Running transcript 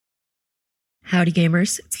Howdy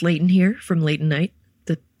gamers, it's Leighton here from Leighton Night,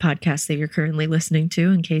 the podcast that you're currently listening to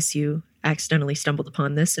in case you accidentally stumbled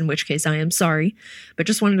upon this, in which case I am sorry, but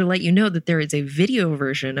just wanted to let you know that there is a video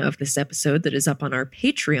version of this episode that is up on our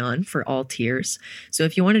Patreon for all tiers. So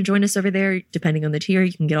if you want to join us over there, depending on the tier,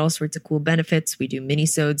 you can get all sorts of cool benefits. We do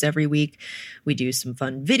mini-sodes every week. We do some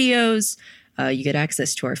fun videos. You get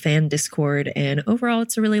access to our fan Discord, and overall,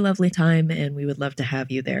 it's a really lovely time, and we would love to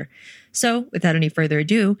have you there. So, without any further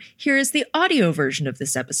ado, here is the audio version of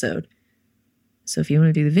this episode. So if you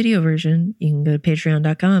want to do the video version, you can go to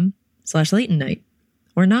patreon.com/Leighton Night.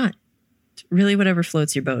 Or not. It's really whatever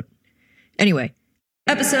floats your boat. Anyway,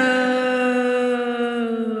 episode...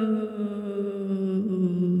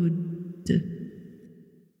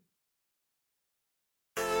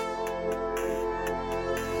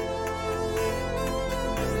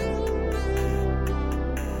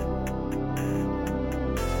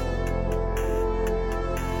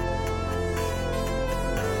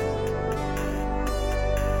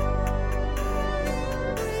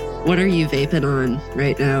 What are you vaping on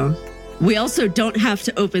right now? We also don't have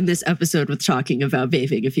to open this episode with talking about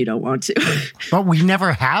vaping if you don't want to. But we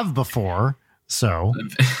never have before, so.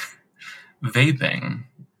 Vaping,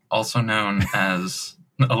 also known as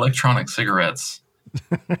electronic cigarettes.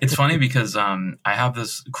 It's funny because I have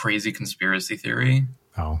this crazy conspiracy theory.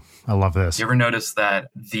 Oh, I love this. You ever notice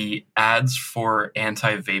that the ads for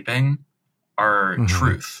anti-vaping are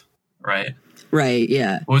truth, right? Right,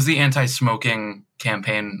 yeah. What was the anti-smoking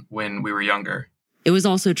campaign when we were younger? It was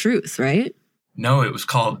also truth, right? No, it was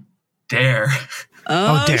called Dare.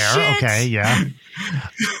 Oh, Dare. Shit. Okay, yeah.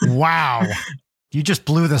 Wow. You just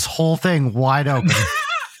blew this whole thing wide open.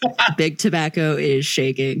 Big Tobacco is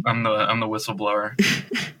shaking. I'm the whistleblower.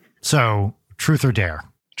 So, truth or dare?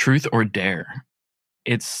 Truth or dare?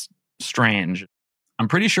 It's strange. I'm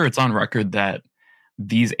pretty sure it's on record that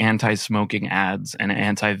these anti-smoking ads and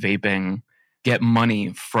anti-vaping get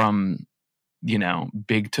money from, you know,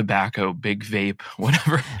 big tobacco, big vape,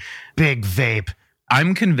 whatever. Big vape.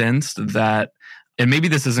 I'm convinced that, and maybe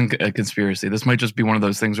this isn't a conspiracy, this might just be one of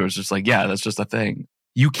those things where it's just like, yeah, that's just a thing.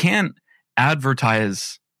 You can't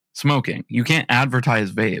advertise smoking. You can't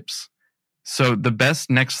advertise vapes. So the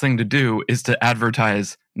best next thing to do is to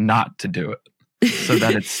advertise not to do it. So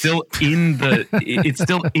that it's still in it's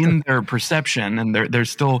still in their perception, and they're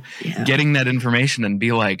still getting that information and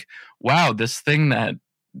be like, wow, this thing that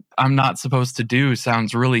I'm not supposed to do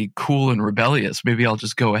sounds really cool and rebellious. Maybe I'll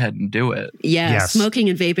just go ahead and do it. Yeah, Yes. Smoking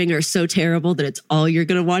and vaping are so terrible that it's all you're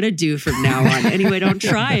going to want to do from now on. Anyway, don't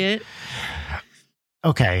try it.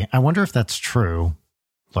 Okay, I wonder if that's true.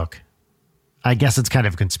 Look, I guess it's kind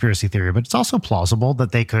of a conspiracy theory, but it's also plausible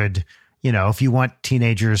that they could, you know, if you want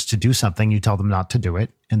teenagers to do something, you tell them not to do it,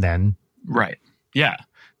 and then Right. Yeah.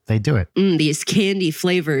 they do it. These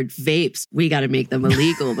candy-flavored vapes, we got to make them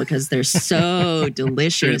illegal because they're so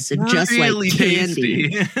delicious and just really like candy.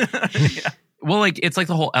 tasty. Yeah. Well, like, it's like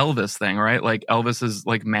the whole Elvis thing, right? Like, Elvis's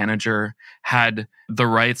like manager had the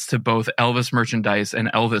rights to both Elvis merchandise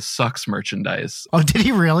and Elvis Sucks merchandise. Oh, did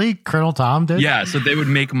he really? Colonel Tom did? Yeah, so they would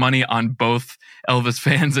make money on both Elvis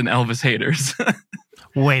fans and Elvis haters.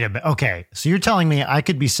 Wait a minute. Okay, so you're telling me I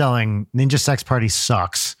could be selling Ninja Sex Party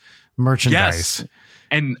Sucks merchandise? Yes.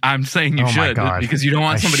 And I'm saying you Oh my should, God. because you don't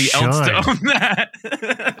want I somebody else to should. own that.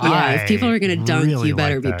 Yeah, if people are going to dunk, really you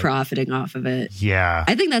better like be that. profiting off of it. Yeah.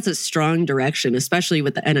 I think that's a strong direction, especially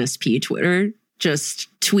with the NSP Twitter. Just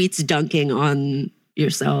tweets dunking on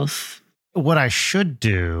yourself. What I should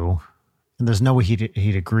do, and there's no way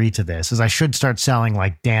he'd agree to this, is I should start selling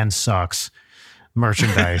like Dan Sucks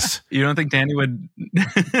merchandise. You don't think Danny would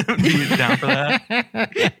be down for that?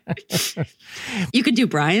 You could do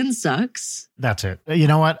Brian Sucks. That's it. You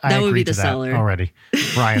know what? I That would agree be the to that seller. already.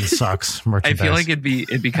 Brian Sucks I merchandise. feel like it'd be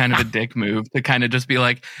kind of a dick move to kind of just be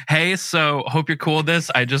like, hey, so hope you're cool with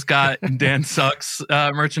this. I just got Dan Sucks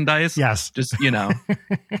merchandise. Yes. Just, you know,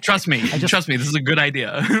 trust me, this is a good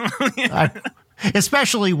idea.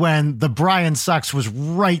 Especially when the Brian Sucks was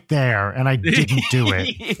right there and I didn't do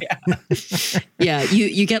it. Yeah,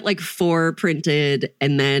 you get like 4 printed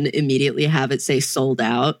and then immediately have it say sold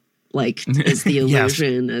out. Like is the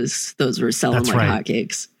illusion as those were selling That's like right.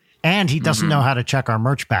 hotcakes. And he doesn't know how to check our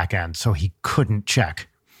merch back end, so he couldn't check.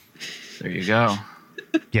 There you go.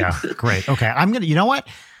 Yeah, great. Okay, you know what?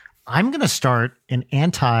 I'm going to start an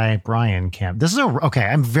anti-Brian camp. This is okay,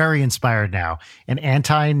 I'm very inspired now. An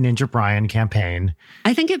anti-Ninja Brian campaign.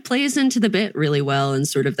 I think it plays into the bit really well and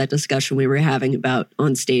sort of that discussion we were having about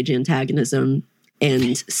on-stage antagonism.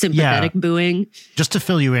 and sympathetic booing. Just to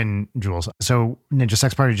fill you in, Jules. So Ninja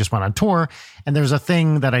Sex Party just went on tour, and there's a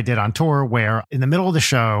thing that I did on tour where in the middle of the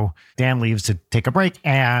show, Dan leaves to take a break,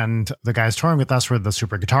 and the guys touring with us were the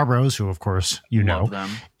Super Guitar Bros, who of course you know, them.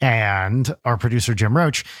 And our producer Jim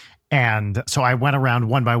Roach. And so I went around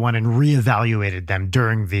one by one and reevaluated them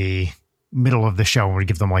during the middle of the show, and we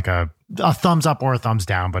give them like a thumbs up or a thumbs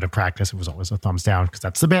down, but in practice it was always a thumbs down because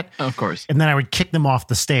that's the bit. Of course. And then I would kick them off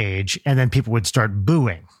the stage, and then people would start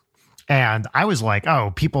booing. And I was like,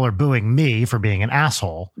 oh, people are booing me for being an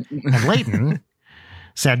asshole. And Leighton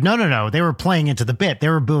said, no, they were playing into the bit. They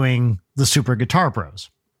were booing the Super Guitar Bros.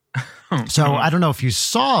 So I don't know if you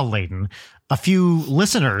saw, Leighton, a few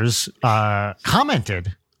listeners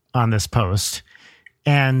commented on this post,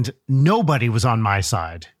 and nobody was on my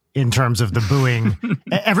side in terms of the booing.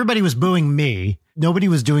 Everybody was booing me. Nobody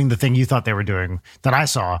was doing the thing you thought they were doing that I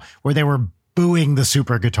saw, where they were booing the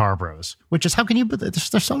Super Guitar Bros, which is, how can you boo?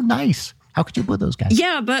 They're so nice. How could you boo those guys?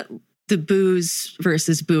 Yeah, but the boos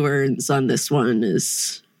versus booers on this one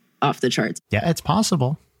is off the charts. Yeah, it's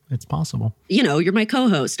possible. It's possible. You know, you're my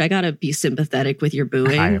co-host. I got to be sympathetic with your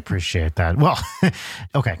booing. I appreciate that. Well,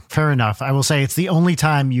 okay, fair enough. I will say it's the only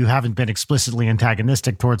time you haven't been explicitly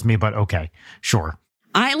antagonistic towards me, but okay, sure.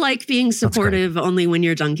 I like being supportive only when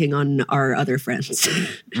you're dunking on our other friends.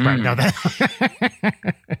 Right, no,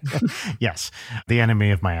 yes, the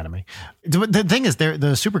enemy of my enemy. The thing is,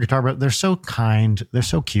 the Super Guitar Bros, they're so kind, they're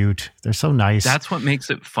so cute, they're so nice. That's what makes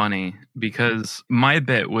it funny, because my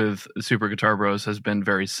bit with Super Guitar Bros has been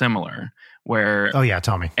very similar, where oh yeah,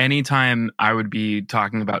 tell me. Anytime I would be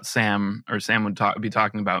talking about Sam, or Sam would be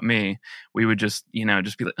talking about me, we would just be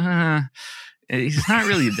like, he's not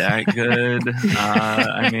really that good.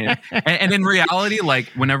 I mean, and in reality, like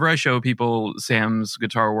whenever I show people Sam's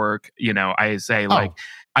guitar work, I say like,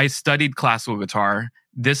 I studied classical guitar.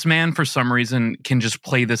 This man, for some reason, can just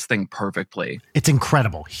play this thing perfectly. It's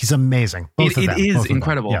incredible. He's amazing. Both of them. It is Both of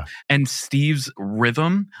incredible. them. Yeah. And Steve's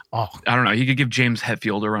rhythm, I don't know. He could give James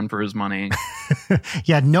Hetfield a run for his money.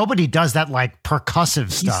 Yeah, nobody does that like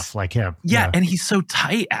percussive stuff like him. Yeah, and he's so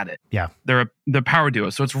tight at it. Yeah. They're the power duo,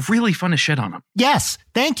 so it's really fun to shit on them. Yes,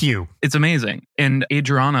 thank you. It's amazing. And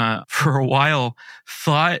Adriana, for a while,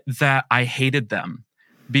 thought that I hated them,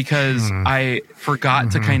 because I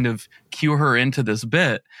forgot to kind of cue her into this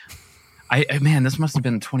bit. Man, this must have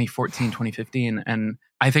been 2014, 2015. And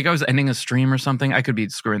I think I was ending a stream or something. I could be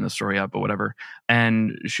screwing the story up, but whatever.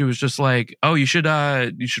 And she was just like, oh, you should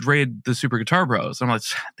raid the Super Guitar Bros. And I'm like,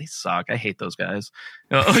 they suck. I hate those guys.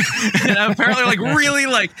 And apparently like really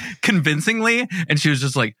like convincingly. And she was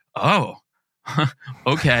just like, oh,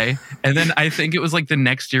 okay. And then I think it was like the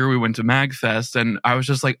next year we went to MagFest, and I was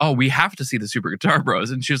just like, oh, we have to see the Super Guitar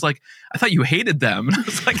Bros. And she was like, I thought you hated them. And I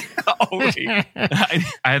was like, oh,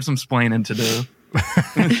 I have some splaining to do.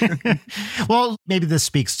 Well, maybe this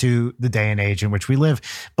speaks to the day and age in which we live,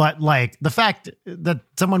 but like the fact that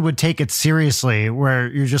someone would take it seriously, where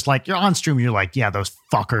you're just like, you're on stream, you're like, yeah, those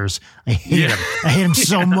fuckers, I hate them. I hate them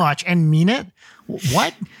so much, and mean it.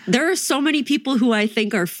 What? There are so many people who I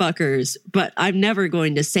think are fuckers, but I'm never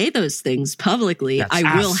going to say those things publicly. That's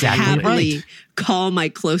I will exactly happily right. call my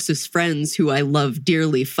closest friends who I love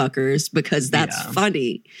dearly fuckers, because that's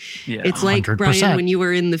funny. Yeah, it's like, 100%. Brian, when you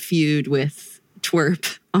were in the feud with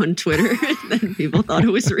Twerp on Twitter, then people thought it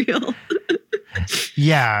was real.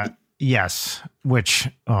 Yeah. Yes. Which,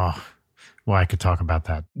 well, I could talk about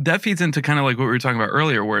that. That feeds into kind of like what we were talking about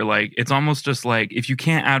earlier, where like it's almost just like, if you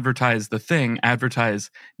can't advertise the thing, advertise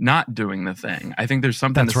not doing the thing. I think there's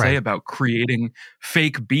something to say about creating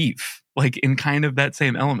fake beef, like in kind of that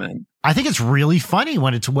same element. I think it's really funny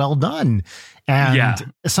when it's well done.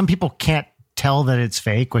 And some people can't tell that it's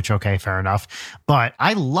fake, which, okay, fair enough. But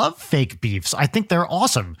I love fake beefs. I think they're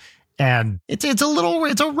awesome. And it's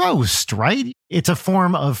a roast, right? It's a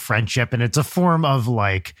form of friendship, and it's a form of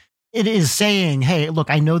like, it is saying, hey, look,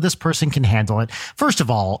 I know this person can handle it. First of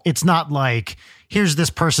all, it's not like, here's this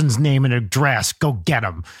person's name and address, go get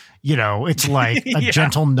them. It's like a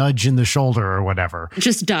gentle nudge in the shoulder or whatever.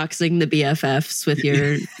 Just doxing the BFFs with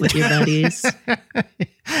your buddies.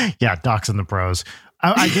 Yeah, doxing the bros.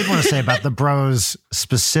 I did want to say about the bros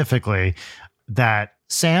specifically that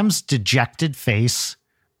Sam's dejected face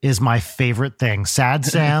is my favorite thing. Sad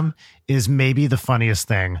Sam is maybe the funniest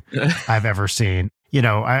thing I've ever seen.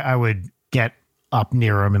 I would get up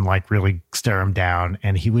near him and like really stare him down,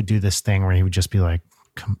 and he would do this thing where he would just be like,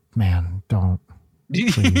 "Come, man, don't,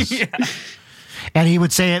 please." And he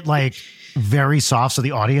would say it like very soft so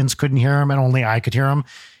the audience couldn't hear him and only I could hear him.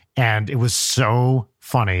 And it was so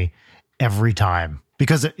funny every time,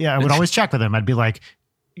 because I would always check with him. I'd be like,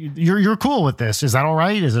 you're cool with this. Is that all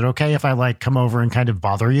right? Is it okay if I like come over and kind of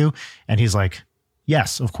bother you? And he's like,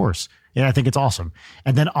 yes, of course. Yeah, I think it's awesome.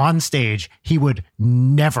 And then on stage, he would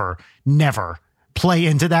never play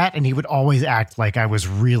into that. And he would always act like I was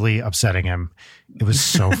really upsetting him. It was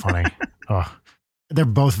so funny. Oh, they're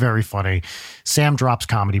both very funny. Sam drops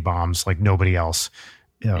comedy bombs like nobody else.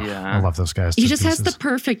 I love those guys. He just has the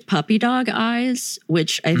perfect puppy dog eyes,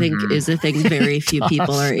 which I think is a thing very few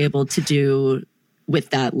people are able to do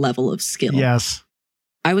with that level of skill. Yes.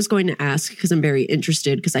 I was going to ask because I'm very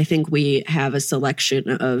interested because I think we have a selection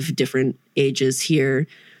of different ages here,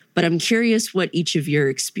 but I'm curious what each of your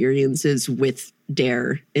experiences with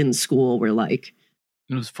Dare in school were like.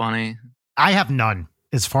 It was funny. I have none,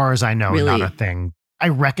 as far as I know. Really? Not a thing. I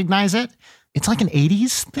recognize it. It's like an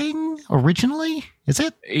 80s thing originally. Is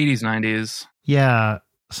it? 80s, 90s. Yeah.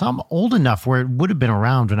 So I'm old enough where it would have been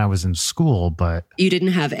around when I was in school, but... You didn't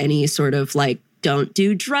have any sort of like, don't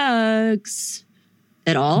do drugs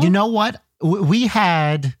at all? You know what? We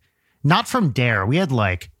had, not from Dare, we had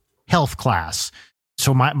like health class.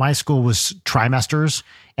 So my school was trimesters.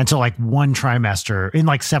 And so like one trimester in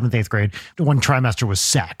like 7th, 8th grade, one trimester was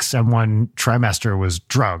sex and one trimester was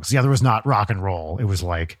drugs. The other was not rock and roll. It was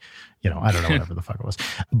like, I don't know, whatever the fuck it was.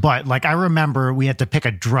 But like, I remember we had to pick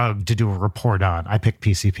a drug to do a report on. I picked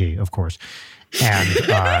PCP, of course. And,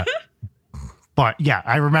 but yeah,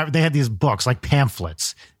 I remember they had these books like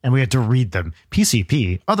pamphlets and we had to read them.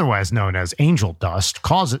 PCP, otherwise known as angel dust,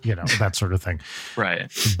 that sort of thing.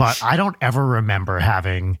 Right. But I don't ever remember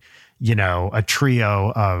having, a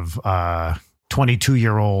trio of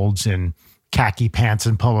 22-year-olds in khaki pants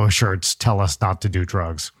and polo shirts tell us not to do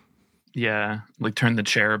drugs. Yeah, like turn the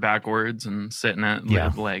chair backwards and sit in it.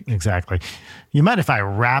 Yeah, like exactly. You mind if I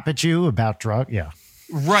rap at you about drug? Yeah.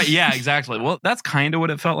 Right. Yeah, exactly. Well, that's kind of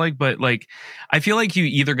what it felt like. But like, I feel like you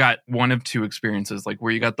either got one of two experiences, like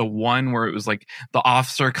where you got the one where it was like the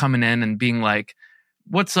officer coming in and being like,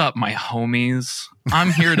 what's up, my homies?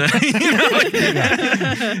 I'm here to,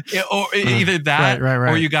 or either that,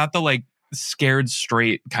 right. or you got the like scared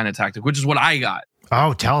straight kind of tactic, which is what I got.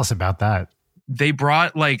 Oh, tell us about that. They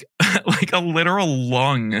brought like a literal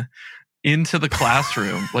lung into the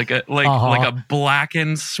classroom, like a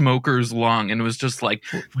blackened smoker's lung, and it was just like,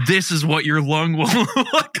 this is what your lung will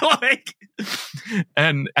look like.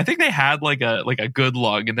 And I think they had like a good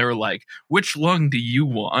lung, and they were like, which lung do you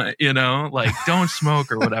want? Like, don't smoke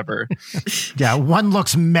or whatever. Yeah, one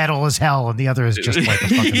looks metal as hell, and the other is just like a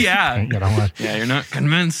fucking yeah, you're not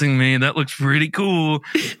convincing me. That looks pretty cool.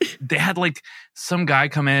 They had like some guy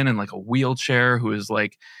come in like a wheelchair who was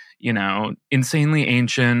like, insanely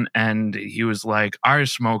ancient. And he was like, I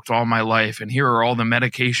smoked all my life and here are all the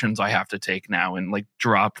medications I have to take now. And like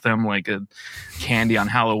dropped them like a candy on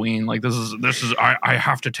Halloween. Like this is, I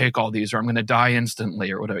have to take all these or I'm going to die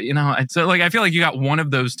instantly or whatever, So like, I feel like you got one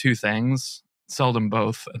of those two things, seldom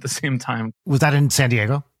both at the same time. Was that in San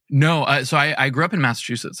Diego? No. So I grew up in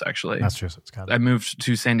Massachusetts, actually. Massachusetts. Got it. I moved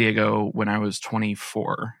to San Diego when I was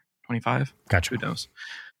 24, 25. Gotcha. Who knows?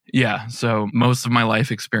 Yeah, so most of my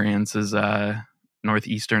life experience is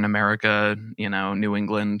northeastern America, New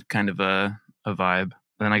England kind of a vibe. And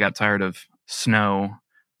then I got tired of snow,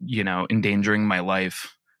 endangering my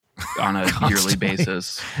life on a yearly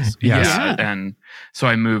basis. Yeah, and so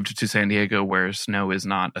I moved to San Diego where snow is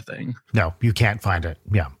not a thing. No, you can't find it.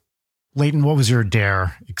 Yeah. Leighton, what was your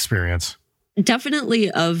Dare experience?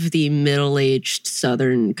 Definitely of the middle-aged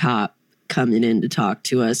Southern cop coming in to talk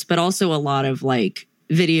to us, but also a lot of like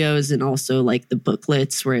videos and also like the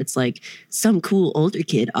booklets where it's like some cool older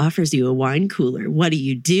kid offers you a wine cooler. What do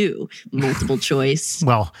you do? Multiple choice.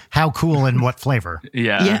 Well, how cool and what flavor?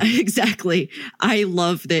 Yeah, exactly. I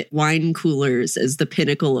love that wine coolers as the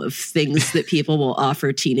pinnacle of things that people will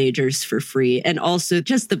offer teenagers for free. And also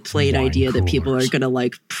just the plain idea that people are going to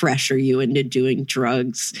like pressure you into doing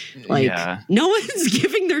drugs. Like no one's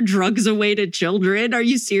giving their drugs away to children. Are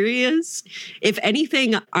you serious? If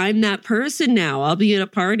anything, I'm that person now. I'll be at a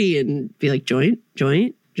party and be like, joint. Yeah.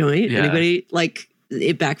 Anybody? Like,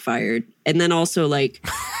 it backfired. And then also like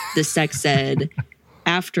the sex ed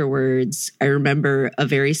afterwards, I remember a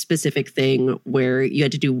very specific thing where you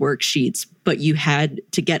had to do worksheets, but you had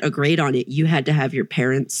to get a grade on it. You had to have your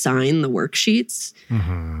parents sign the worksheets,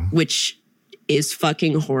 which is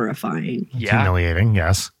fucking horrifying. Yeah. Humiliating,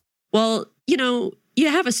 yes. Well, you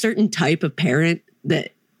have a certain type of parent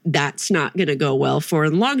that's not going to go well for.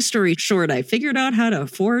 And long story short, I figured out how to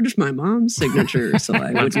forge my mom's signature so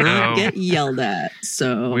I would not get yelled at.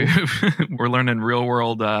 So we're learning real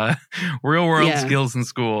world skills in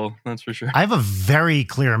school. That's for sure. I have a very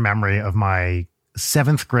clear memory of my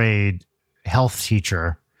 7th grade health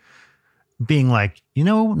teacher being like, you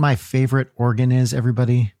know what my favorite organ is,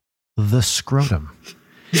 everybody? The scrotum.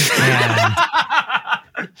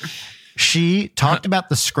 And she talked about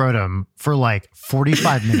the scrotum for like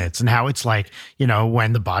 45 minutes and how it's like, you know,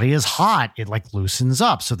 when the body is hot, it like loosens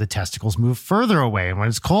up. So the testicles move further away. And when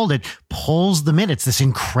it's cold, it pulls them in. It's this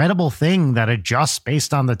incredible thing that adjusts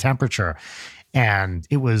based on the temperature. And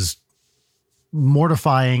it was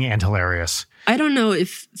mortifying and hilarious. I don't know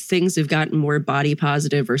if things have gotten more body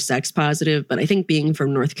positive or sex positive, but I think being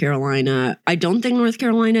from North Carolina, I don't think North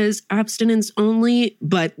Carolina is abstinence only,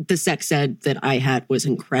 but the sex ed that I had was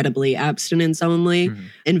incredibly abstinence only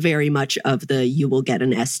and very much of the you will get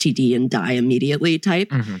an STD and die immediately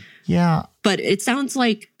type. Yeah. But it sounds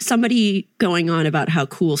like somebody going on about how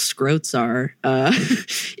cool scrotes are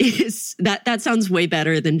is that sounds way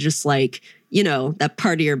better than just like, you know, that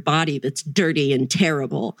part of your body that's dirty and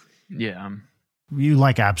terrible. Yeah. You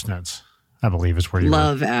like abstinence, I believe, is where you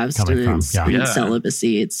love abstinence from. and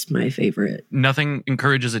celibacy. It's my favorite. Nothing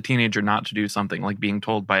encourages a teenager not to do something, like being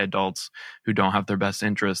told by adults who don't have their best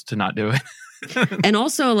interest to not do it. And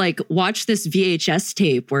also, like, watch this VHS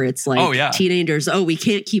tape where it's like teenagers, we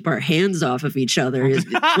can't keep our hands off of each other.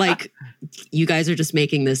 Like, you guys are just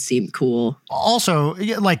making this seem cool. Also,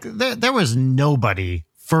 like, there was nobody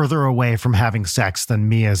further away from having sex than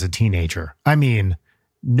me as a teenager. I mean,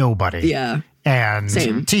 nobody. Yeah. And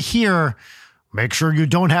Same. To hear, make sure you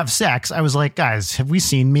don't have sex, I was like, guys, have we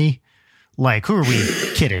seen me? Like, who are we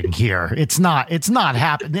kidding here? It's not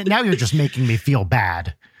happening. Now you're just making me feel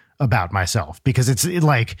bad about myself because it's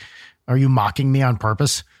like, are you mocking me on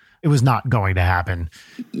purpose? It was not going to happen.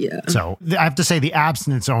 Yeah. So I have to say the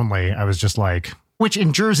abstinence only, I was just like, which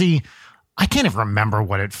in Jersey, I can't even remember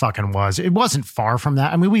what it fucking was. It wasn't far from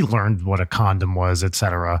that. I mean, we learned what a condom was,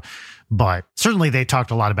 etc. But certainly they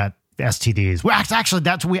talked a lot about STDs. Well,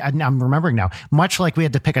 actually, I'm remembering now. Much like we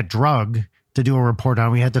had to pick a drug to do a report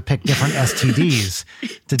on, we had to pick different STDs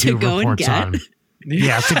to do reports on.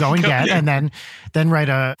 Yeah, to go and get, and then write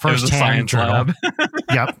a first-hand journal. Lab.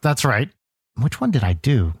 Yep, that's right. Which one did I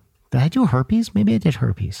do? Did I do herpes? Maybe I did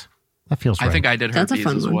herpes. That feels right. I think I did herpes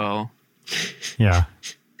as well. Yeah.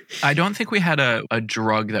 I don't think we had a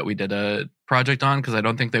drug that we did a project on because I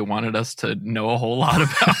don't think they wanted us to know a whole lot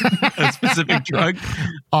about a specific drug.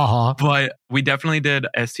 But we definitely did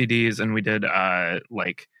STDs and we did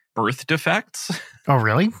like birth defects. Oh,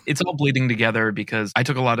 really? It's all bleeding together because I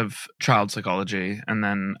took a lot of child psychology and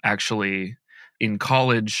then actually in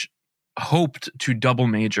college hoped to double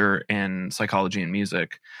major in psychology and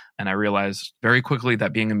music. And I realized very quickly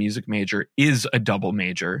that being a music major is a double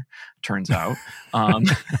major, turns out.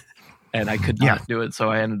 And I could not do it. So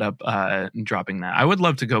I ended up dropping that. I would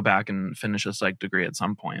love to go back and finish a psych degree at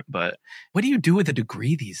some point. But what do you do with a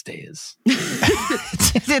degree these days?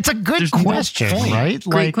 It's a good question, right?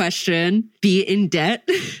 Great question. Be in debt?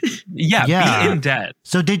 Yeah, be in debt.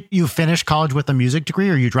 So did you finish college with a music degree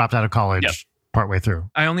or you dropped out of college partway through?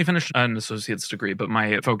 I only finished an associate's degree, but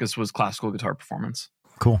my focus was classical guitar performance.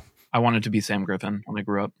 Cool. I wanted to be Sam Griffin when I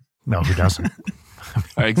grew up. No, who doesn't?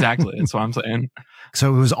 Exactly. That's what I'm saying.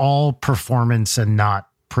 So it was all performance and not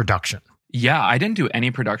production. Yeah, I didn't do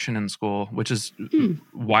any production in school, which is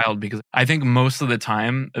wild because I think most of the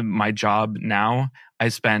time, my job now, I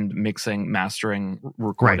spend mixing, mastering,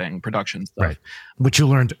 recording, production stuff. Right. Which you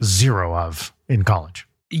learned zero of in college.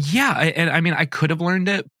 Yeah. And I mean, I could have learned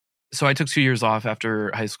it. So I took 2 years off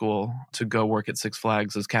after high school to go work at Six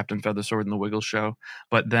Flags as Captain Feathersword in the Wiggles show.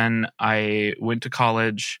 But then I went to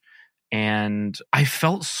college and I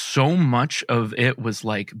felt so much of it was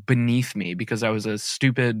like beneath me because I was a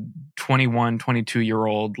stupid 21,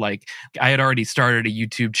 22-year-old. Like I had already started a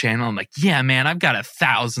YouTube channel. I'm like, yeah, man, I've got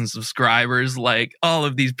 1,000 subscribers. Like all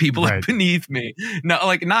of these people are beneath me. No,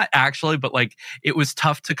 like not actually, but like it was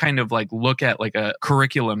tough to kind of like look at like a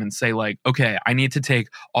curriculum and say like, okay, I need to take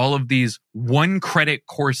all of these 1-credit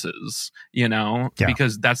courses, you know,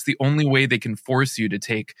 because that's the only way they can force you to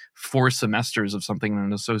take 4 semesters of something in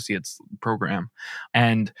an associate's program.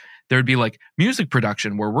 And there'd be like music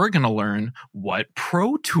production where we're going to learn what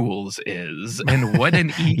Pro Tools is and what an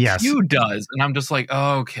EQ does. And I'm just like,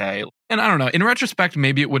 oh, okay. And I don't know, in retrospect,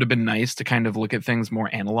 maybe it would have been nice to kind of look at things more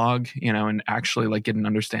analog, you know, and actually like get an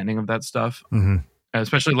understanding of that stuff.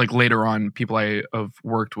 Especially like later on, people I have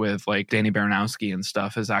worked with, like Danny Baranowski and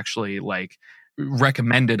stuff, has actually like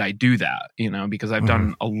recommended I do that, you know, because I've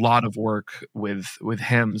done a lot of work with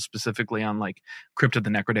him specifically on like Crypt of the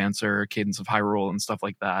Necrodancer, Cadence of Hyrule and stuff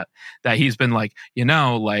like that, that he's been like, you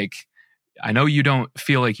know, like, I know you don't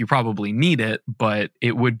feel like you probably need it, but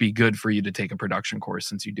it would be good for you to take a production course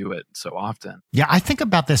since you do it so often. Yeah, I think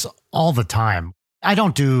about this all the time. I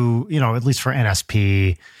don't do, you know, at least for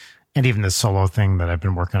NSP And even this solo thing that I've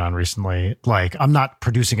been working on recently, like I'm not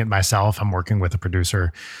producing it myself. I'm working with a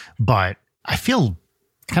producer, but I feel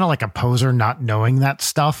kind of like a poser not knowing that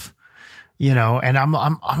stuff, you know, and I'm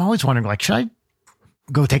always wondering, like, should I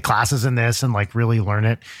go take classes in this and like really learn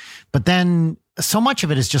it? But then so much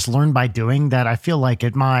of it is just learned by doing that. I feel like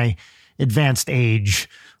at my advanced age,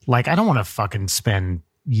 like I don't want to fucking spend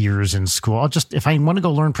years in school. I'll just, if I want to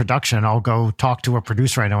go learn production, I'll go talk to a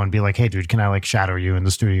producer I know and be like, hey dude, can I like shadow you in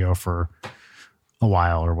the studio for a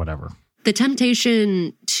while or whatever? The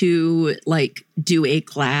temptation to like do a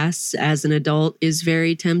class as an adult is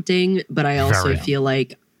very tempting, but I also feel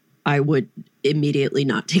like I would immediately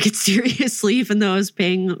not take it seriously, even though I was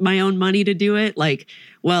paying my own money to do it. Like,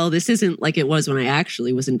 well, this isn't like it was when I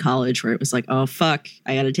actually was in college, where it was like, oh, fuck,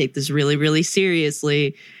 I got to take this really, really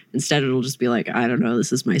seriously. Instead, it'll just be like, I don't know,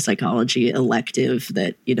 this is my psychology elective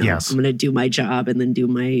that, you know, I'm going to do my job and then do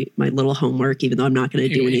my little homework, even though I'm not going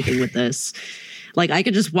to do anything with this. Like, I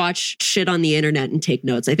could just watch shit on the internet and take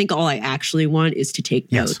notes. I think all I actually want is to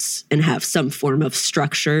take notes and have some form of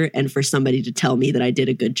structure, and for somebody to tell me that I did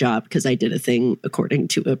a good job because I did a thing according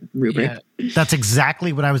to a rubric. Yeah. That's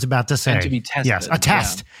exactly what I was about to say. And to be tested. Yes, a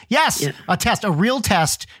test. Yeah. Yes, a test, a real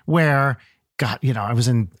test where, God, you know, I was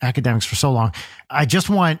in academics for so long. I just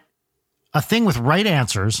want a thing with right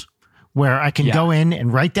answers where I can go in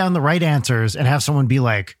and write down the right answers and have someone be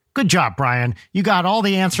like, good job, Brian. You got all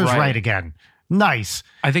the answers right again. Nice.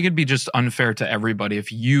 I think it'd be just unfair to everybody if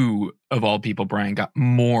you, of all people, Brian, got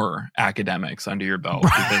more academics under your belt,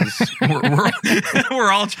 because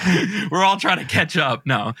we're all trying to catch up.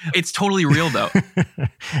 No, it's totally real though.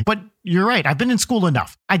 But you're right. I've been in school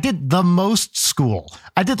enough. I did the most school.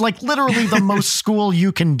 I did like literally the most school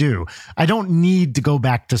you can do. I don't need to go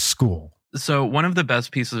back to school. So one of the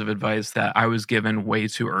best pieces of advice that I was given way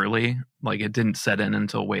too early, like it didn't set in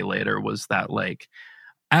until way later, was that like,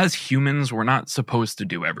 as humans, we're not supposed to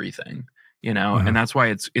do everything, you know? And that's why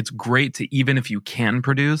it's great to, even if you can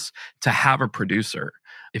produce, to have a producer,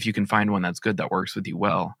 if you can find one that's good, that works with you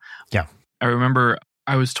well. Yeah. I remember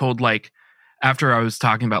I was told, like, after I was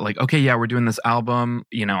talking about like, okay, yeah, we're doing this album,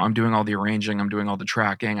 you know, I'm doing all the arranging, I'm doing all the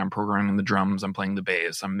tracking, I'm programming the drums, I'm playing the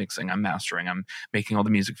bass, I'm mixing, I'm mastering, I'm making all the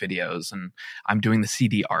music videos, and I'm doing the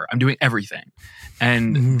CD art, I'm doing everything.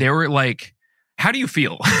 And they were like, how do you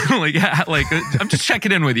feel? like I'm just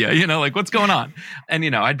checking in with you, you know, like what's going on? And, you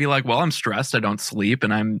know, I'd be like, well, I'm stressed. I don't sleep.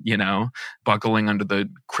 And I'm, you know, buckling under the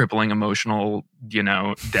crippling emotional, you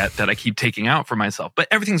know, debt that I keep taking out for myself. But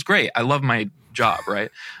everything's great. I love my job. Right.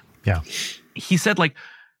 Yeah. He said, like,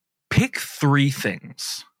 pick 3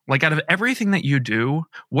 things. Like, out of everything that you do,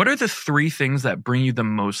 what are the 3 things that bring you the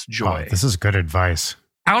most joy? Oh, this is good advice.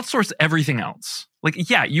 Outsource everything else. Like,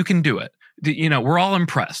 yeah, you can do it. You know, we're all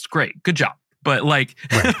impressed. Great. Good job. But like,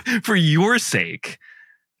 for your sake,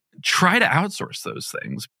 try to outsource those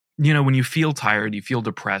things. You know, when you feel tired, you feel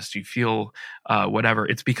depressed, you feel whatever,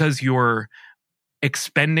 it's because you're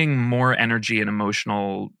expending more energy and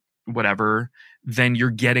emotional whatever than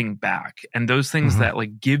you're getting back. And those things that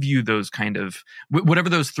like give you those kind of, whatever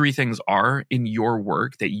those 3 things are in your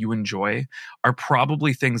work that you enjoy, are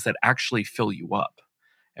probably things that actually fill you up.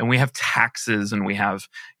 And we have taxes and we have,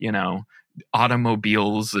 you know,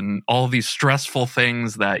 automobiles and all these stressful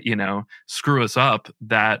things that, you know, screw us up,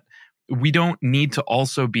 that we don't need to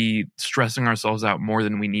also be stressing ourselves out more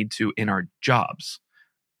than we need to in our jobs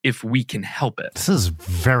if we can help it. This is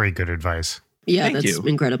very good advice. Yeah, Thank you.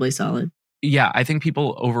 Incredibly solid. Yeah, I think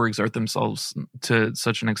people overexert themselves to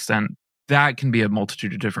such an extent. That can be a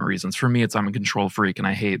multitude of different reasons. For me, it's I'm a control freak and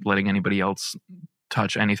I hate letting anybody else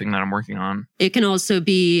touch anything that I'm working on. It can also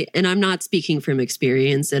be, and I'm not speaking from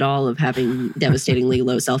experience at all, of having devastatingly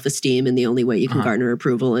low self-esteem, and the only way you can garner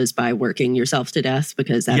approval is by working yourself to death,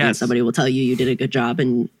 because that means somebody will tell you did a good job.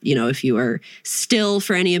 And, you know, if you are still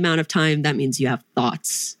for any amount of time, that means you have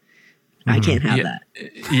thoughts. I can't have that.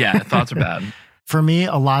 Yeah, thoughts are bad. For me,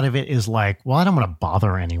 a lot of it is like, well, I don't want to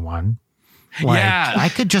bother anyone. Like, I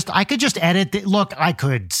could just edit. Look, I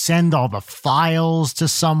could send all the files to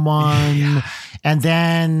someone and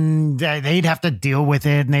then they'd have to deal with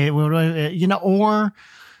it. And they would, you know, or,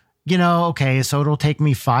 you know, okay, so it'll take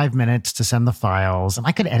me 5 minutes to send the files and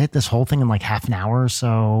I could edit this whole thing in like half an hour or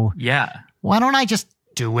so. Yeah. Why don't I just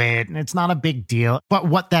do it? And it's not a big deal. But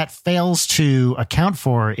what that fails to account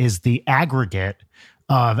for is the aggregate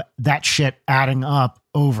of that shit adding up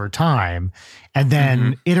over time, and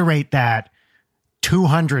then iterate that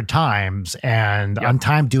 200 times, and on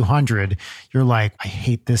time 200, you're like, I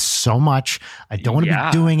hate this so much. I don't want to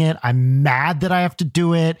be doing it. I'm mad that I have to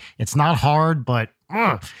do it. It's not hard, but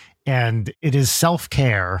and it is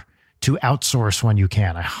self-care to outsource when you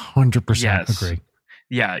can. I 100% agree.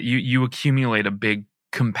 Yeah, you accumulate a big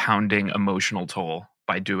compounding emotional toll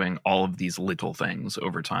by doing all of these little things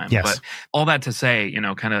over time. Yes. But all that to say, you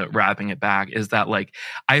know, kind of wrapping it back, is that like,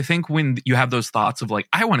 I think when you have those thoughts of like,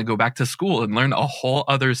 I want to go back to school and learn a whole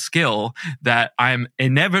other skill that I'm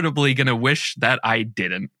inevitably going to wish that I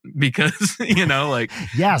didn't, because, you know, like,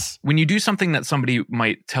 Yes. when you do something that somebody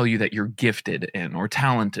might tell you that you're gifted in or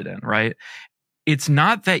talented in, right? It's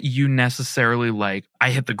not that you necessarily like, I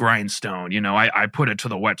hit the grindstone, you know, I put it to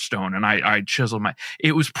the whetstone and I chiseled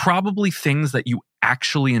it was probably things that you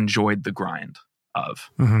actually enjoyed the grind of.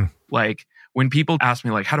 Mm-hmm. Like, when people ask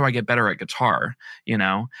me like, how do I get better at guitar? You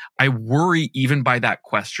know, I worry even by that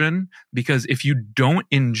question, because if you don't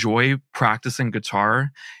enjoy practicing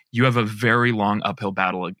guitar, you have a very long uphill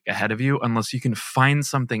battle ahead of you, unless you can find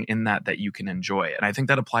something in that you can enjoy. And I think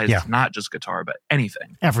that applies to not just guitar, but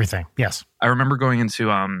anything. Everything. Yes. I remember going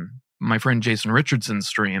into my friend Jason Richardson's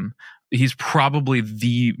stream. He's probably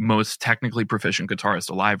the most technically proficient guitarist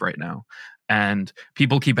alive right now. And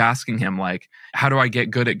people keep asking him, like, how do I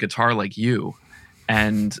get good at guitar like you?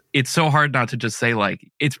 And it's so hard not to just say,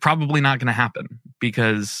 like, it's probably not going to happen,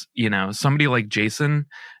 because, you know, somebody like Jason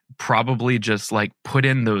probably just like put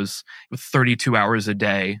in those 32 hours a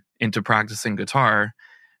day into practicing guitar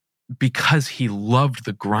because he loved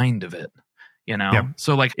the grind of it, you know? Yep.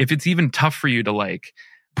 So like, if it's even tough for you to like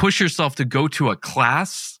push yourself to go to a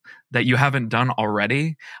class that you haven't done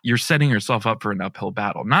already, you're setting yourself up for an uphill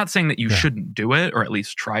battle. Not saying that you shouldn't do it, or at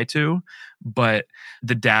least try to, but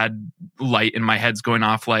the dad light in my head's going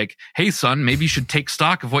off like, hey son, maybe you should take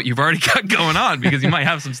stock of what you've already got going on, because you might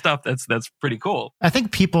have some stuff that's pretty cool. I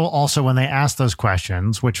think people also, when they ask those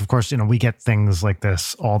questions, which of course, you know, we get things like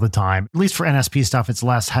this all the time, at least for NSP stuff, it's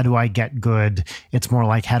less, how do I get good? It's more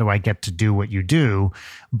like, how do I get to do what you do?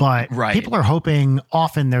 But people are hoping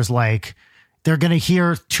often there's like, they're going to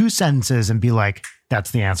hear two sentences and be like,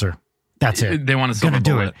 that's the answer. That's it. They want to silver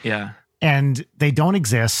bullet. It. Yeah. And they don't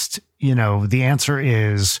exist. You know, the answer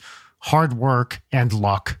is hard work and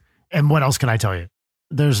luck. And what else can I tell you?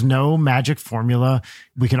 There's no magic formula.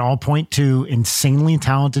 We can all point to insanely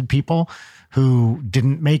talented people who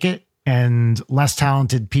didn't make it, and less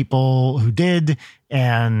talented people who did,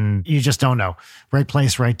 and you just don't know. Right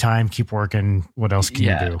place, right time, keep working. What else can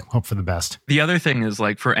you do? Hope for the best. The other thing is,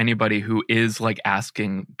 like, for anybody who is like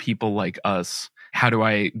asking people like us, how do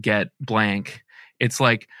I get blank? It's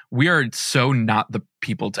like, we are so not the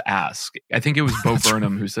people to ask. I think it was Bo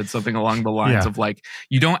Burnham who said something along the lines of like,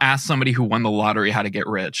 you don't ask somebody who won the lottery how to get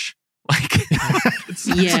rich. Like, that's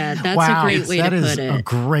a great way to put it. That is a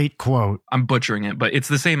great quote. I'm butchering it, but it's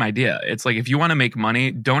the same idea. It's like, if you want to make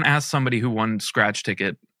money, don't ask somebody who won scratch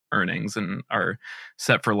ticket earnings and are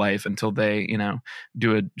set for life until they, you know,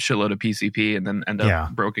 do a shitload of PCP and then end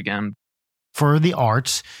up broke again. For the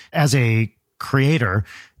arts, as a creator,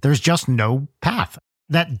 there's just no path.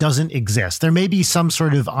 That doesn't exist. There may be some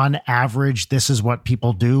sort of, on average, this is what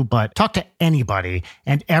people do, but talk to anybody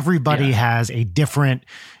and everybody has a different,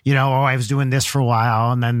 you know, I was doing this for a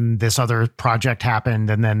while and then this other project happened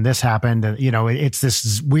and then this happened. And, you know, it's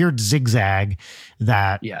this weird zigzag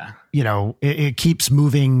that, you know, it keeps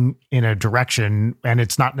moving in a direction, and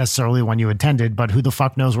it's not necessarily one you intended, but who the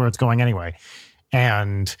fuck knows where it's going anyway.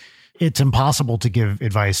 And it's impossible to give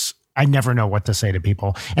advice. I never know what to say to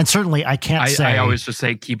people. And certainly I can't say. I always just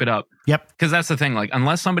say, keep it up. Yep. Because that's the thing. Like,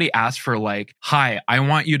 unless somebody asks for like, hi, I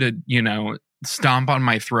want you to, you know, stomp on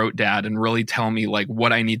my throat, dad, and really tell me like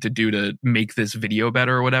what I need to do to make this video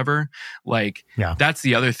better or whatever. Like, that's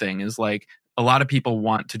the other thing, is like, a lot of people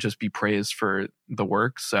want to just be praised for the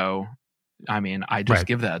work. So, I mean, I just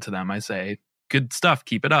give that to them. I say, good stuff.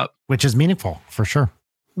 Keep it up. Which is meaningful for sure.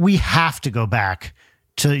 We have to go back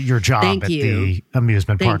to your job at the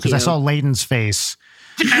amusement park, because I saw Layton's face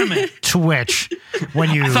twitch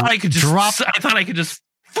when you dropped. I thought I could just.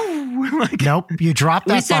 Like, nope, you dropped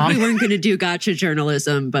that. We said bomb. we weren't going to do gotcha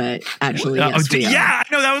journalism, but actually, yes, we are. Yeah,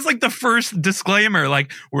 no, that was like the first disclaimer.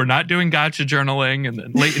 Like, we're not doing gotcha journaling, and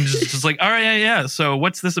then Layton just like, all right, yeah. So,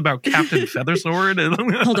 what's this about Captain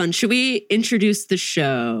Feathersword? Hold on, should we introduce the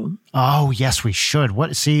show? Oh yes, we should.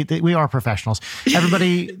 What? See, we are professionals.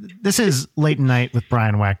 Everybody, this is Layton Night with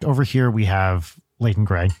Brian Wecht. Over here, we have Layton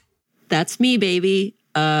Gray. That's me, baby.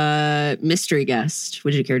 Mystery guest.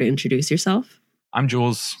 Would you care to introduce yourself? I'm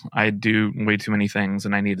Jules. I do way too many things,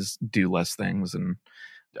 and I need to do less things. And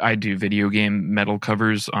I do video game metal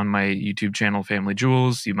covers on my YouTube channel, Family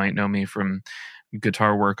Jules. You might know me from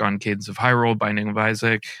guitar work on Cadence of Hyrule, Binding of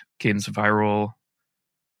Isaac, Cadence of Hyrule,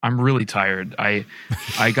 I'm really tired. I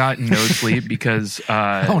got no sleep because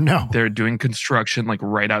oh no, they're doing construction like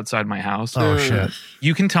right outside my house. Oh shit.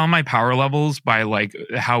 You can tell my power levels by like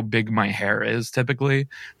how big my hair is typically.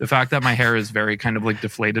 The fact that my hair is very kind of like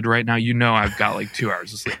deflated right now, you know I've got like 2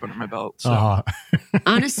 hours of sleep under my belt. So.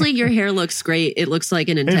 Honestly, your hair looks great. It looks like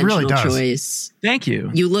an intentional choice. Thank you.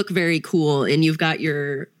 You look very cool, and you've got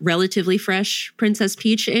your relatively fresh Princess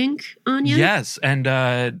Peach ink on you. Yes, and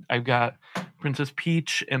I've got Princess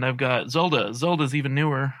Peach, and I've got Zelda. Zelda's even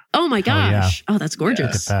newer. Oh my gosh. Oh, that's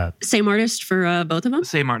gorgeous. That. Same artist for both of them?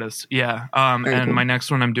 Same artist, yeah. Very and cool. my next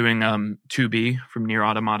one I'm doing 2B from Nier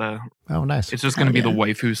Automata. Oh, nice. It's just going to be the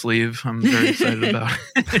waifu sleeve. I'm very excited about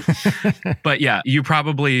it. But yeah, you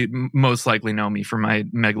probably most likely know me from my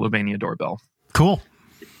Megalovania doorbell. Cool.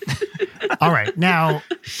 All right. Now,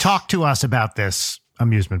 talk to us about this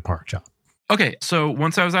amusement park job. Okay, so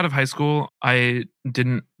once I was out of high school, I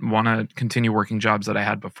didn't want to continue working jobs that I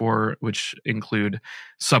had before, which include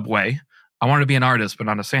Subway. I wanted to be an artist, but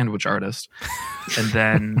not a sandwich artist. And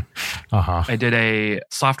then I did a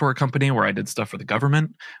software company where I did stuff for the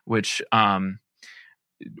government, which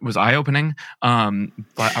was eye-opening.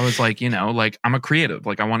 But I was like, I'm a creative.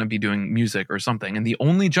 Like, I want to be doing music or something. And the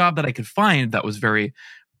only job that I could find that was very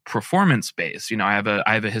performance-based, I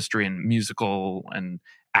have a history in musical and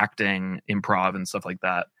acting, improv, and stuff like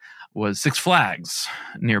that, was Six Flags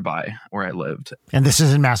nearby where I lived. And this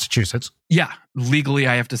is in Massachusetts? Yeah. Legally,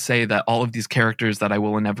 I have to say that all of these characters that I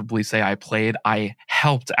will inevitably say I played, I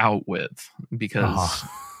helped out with because,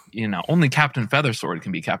 only Captain Feathersword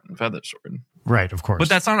can be Captain Feathersword. Right, of course. But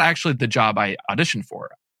that's not actually the job I auditioned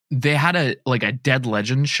for. They had a Dead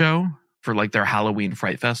Legend show for like their Halloween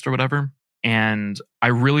Fright Fest or whatever. And I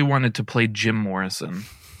really wanted to play Jim Morrison.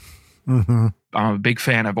 Mm-hmm. I'm a big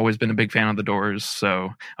fan. I've always been a big fan of The Doors. So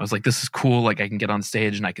I was like, this is cool. Like I can get on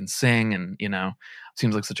stage and I can sing and, it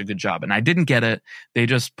seems like such a good job. And I didn't get it. They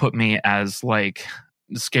just put me as like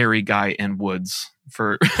the scary guy in Woods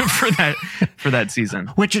for that season.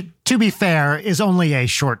 Which, to be fair, is only a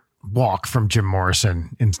short walk from Jim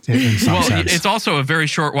Morrison in some sense. It's also a very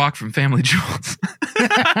short walk from Family Jewels.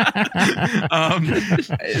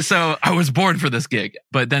 So I was born for this gig.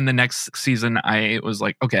 But then the next season I was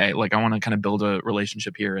like, okay, like I want to kind of build a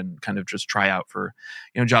relationship here and kind of just try out for,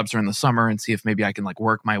 jobs during the summer and see if maybe I can like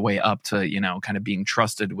work my way up to, kind of being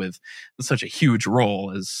trusted with such a huge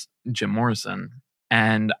role as Jim Morrison.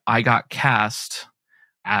 And I got cast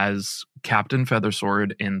as Captain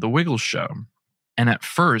Feathersword in The Wiggles Show. And at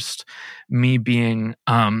first, me being,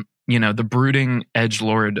 the brooding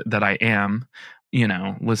edgelord that I am,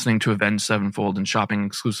 listening to Avenged Sevenfold and shopping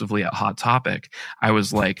exclusively at Hot Topic, I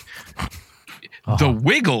was like, The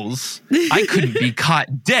Wiggles? I couldn't be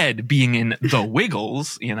caught dead being in The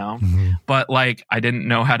Wiggles, Mm-hmm. But like, I didn't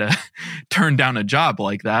know how to turn down a job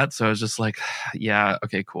like that. So I was just like, yeah,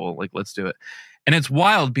 okay, cool. Like, let's do it. And it's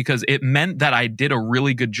wild because it meant that I did a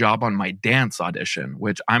really good job on my dance audition,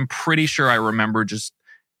 which I'm pretty sure I remember just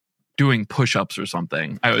doing push-ups or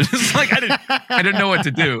something. I was just like, I didn't know what to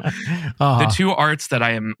do. The two arts that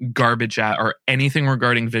I am garbage at are anything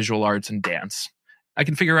regarding visual arts and dance. I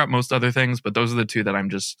can figure out most other things, but those are the two that I'm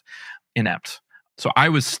just inept. So I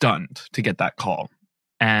was stunned to get that call.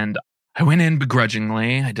 And I went in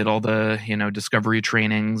begrudgingly. I did all the, discovery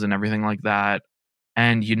trainings and everything like that.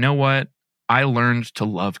 And you know what? I learned to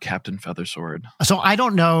love Captain Feathersword. So I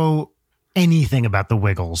don't know anything about the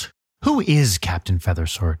Wiggles. Who is Captain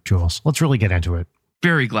Feathersword, Jules? Let's really get into it.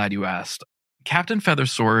 Very glad you asked. Captain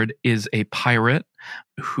Feathersword is a pirate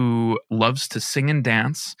who loves to sing and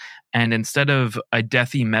dance. And instead of a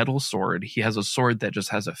deathy metal sword, he has a sword that just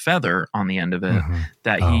has a feather on the end of it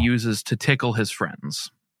that he uses to tickle his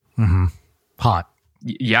friends. Mm-hmm. Hot.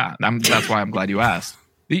 Yeah, that's why I'm glad you asked.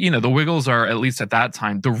 The Wiggles are, at least at that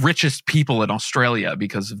time, the richest people in Australia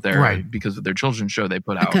because of their children's show they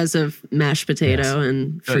put out. Because of mashed potato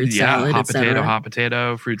and fruit salad, hot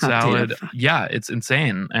potato, fruit salad. Yeah, it's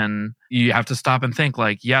insane. And you have to stop and think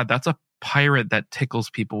like, yeah, that's a pirate that tickles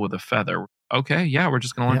people with a feather. Okay, yeah, we're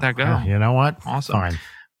just going to let that go. You know what? Awesome. Fine.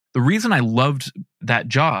 The reason I loved that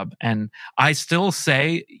job, and I still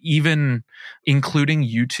say, even including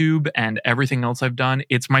YouTube and everything else I've done,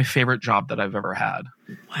 it's my favorite job that I've ever had.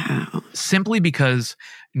 Wow. Simply because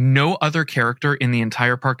no other character in the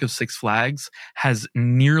entire park of Six Flags has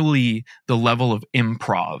nearly the level of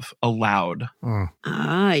improv allowed.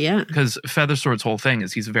 Yeah. Because Feathersword's whole thing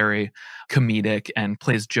is he's very comedic and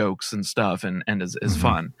plays jokes and stuff and is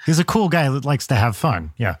fun. He's a cool guy that likes to have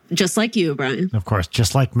fun. Yeah. Just like you, Brian. Of course.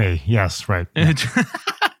 Just like me. Yes, right. Yeah.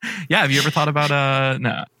 Yeah. Have you ever thought about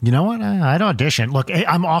no? You know what? I'd audition. Look,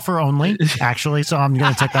 I'm offer only, actually, so I'm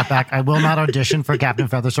going to take that back. I will not audition for Captain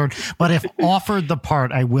Feathersword, but if offered the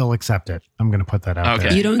part, I will accept it. I'm going to put that out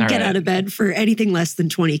there. You don't All get right. out of bed for anything less than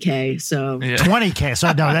 20K. So, Yeah. 20K. So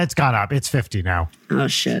no, that's gone up. It's 50 now. oh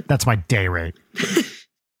shit. That's my day rate.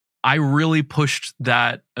 I really pushed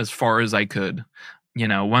that as far as I could. You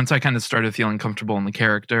know, once I kind of started feeling comfortable in the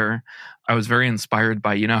character, I was very inspired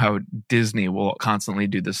by, you know, how Disney will constantly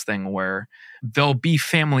do this thing where they'll be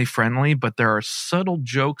family friendly, but there are subtle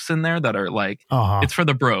jokes in there that are like, it's for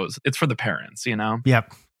the bros, it's for the parents, you know?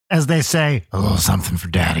 Yep. As they say, a little something for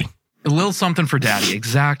daddy. A little something for daddy,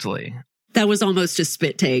 exactly. That was almost a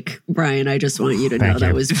spit take, Brian. I just want you to know Thank you.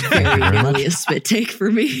 that was very Very much. nearly a spit take for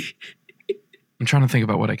me. I'm trying to think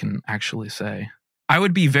about what I can actually say. I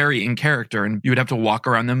would be very in character, and you would have to walk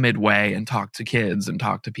around the midway and talk to kids and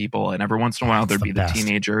talk to people. And every once in a while, That's there'd the be the best.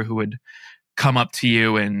 teenager who would come up to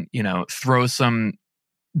you and, you know, throw some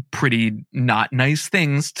pretty not nice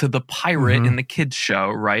things to the pirate Mhm. in the kids show,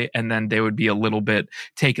 right? And then they would be a little bit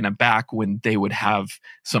taken aback when they would have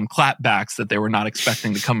some clapbacks that they were not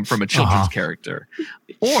expecting to come from a children's character.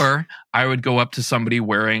 Or I would go up to somebody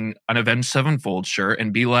wearing an Avenged Sevenfold shirt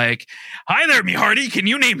and be like, "Hi there, me hearty. Can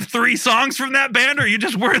you name 3 songs from that band? Or are you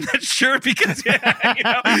just wearing that shirt because you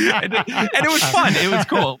know?" And it was fun. It was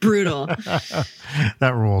cool. Brutal.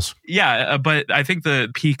 That rules. Yeah, but I think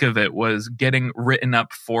the peak of it was getting written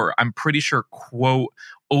up for, I'm pretty sure, quote,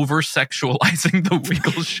 over-sexualizing the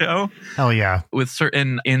Wiggles show Hell yeah. with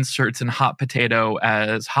certain inserts in Hot Potato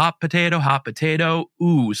as hot potato,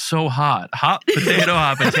 ooh, so hot. Hot potato,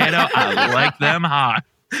 I like them hot.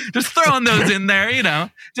 Just throwing those in there, you know,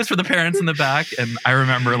 just for the parents in the back. And I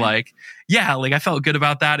remember like I felt good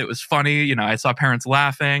about that. It was funny. You know, I saw parents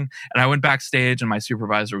laughing and I went backstage and my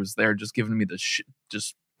supervisor was there just giving me the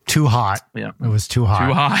just Too hot. Yeah. It was too hot.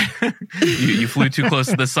 too high. you flew too close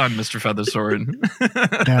to the sun, Mr. Feathersword.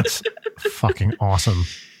 That's fucking awesome.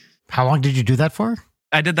 How long did you do that for?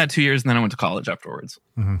 I did that 2 years and then I went to college afterwards.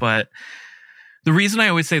 Mhm. But the reason I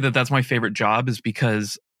always say that that's my favorite job is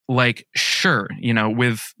because, like, sure, you know,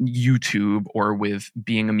 with YouTube or with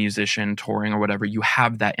being a musician, touring or whatever, you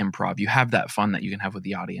have that improv, you have that fun that you can have with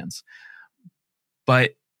the audience.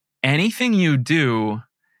 But anything you do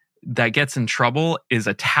that gets in trouble is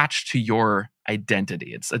attached to your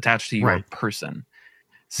identity. It's attached to your Right. person.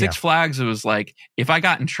 Six Flags, it was like, if I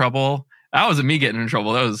got in trouble, that wasn't me getting in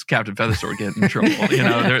trouble. That was Captain Feathersword getting in trouble. You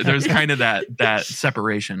know, there's kind of that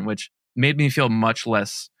separation, which made me feel much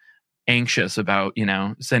less anxious about, you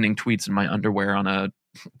know, sending tweets in my underwear on a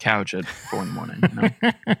couch at 4 a.m. You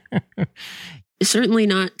know? Certainly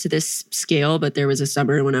not to this scale, but there was a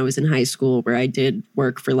summer when I was in high school where I did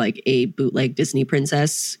work for like a bootleg Disney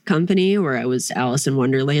princess company where I was Alice in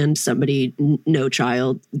Wonderland, somebody no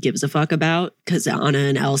child gives a fuck about because Anna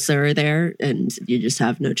and Elsa are there and you just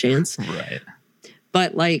have no chance. Right.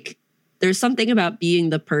 But like, there's something about being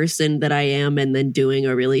the person that I am and then doing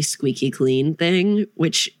a really squeaky clean thing,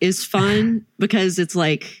 which is fun because it's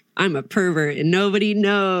like, I'm a pervert and nobody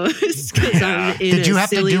knows because I'm in Did you have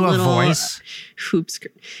to silly do a little voice? hoop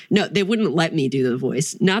skirt. No, they wouldn't let me do the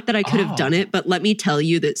voice. Not that I could have done it, but let me tell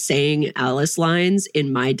you that saying Alice lines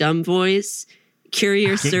in my dumb voice,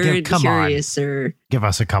 curiouser and come on. curiouser. Give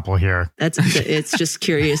us a couple here. It's just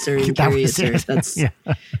curiouser and That was curiouser. it. That's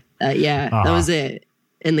Yeah. that was it.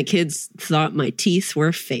 And the kids thought my teeth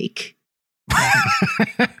were fake.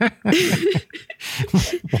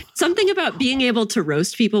 Something about being able to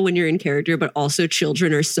roast people when you're in character, but also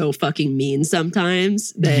children are so fucking mean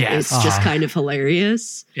sometimes that Yes. it's just kind of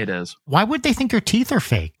hilarious. It is. Why would they think your teeth are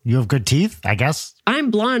fake? You have good teeth, I guess.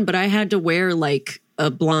 I'm blonde, but I had to wear like a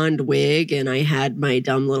blonde wig and I had my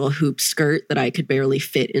dumb little hoop skirt that I could barely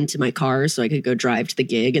fit into my car so I could go drive to the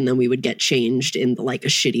gig. And then we would get changed in like a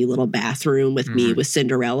shitty little bathroom with me with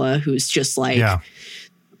Cinderella, who's just like,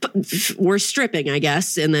 we're stripping, I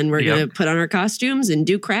guess. And then we're going to put on our costumes and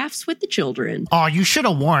do crafts with the children. Oh, you should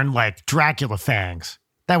have worn like Dracula fangs.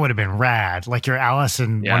 That would have been rad. Like your Alice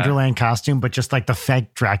in Wonderland costume, but just like the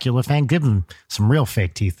fake Dracula fang. Give them some real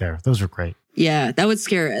fake teeth there. Those are great. Yeah, that would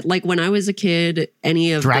scare. Like when I was a kid,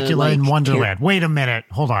 any of Dracula the, in Wonderland. Wait a minute.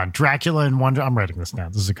 Hold on. Dracula in Wonder. I'm writing this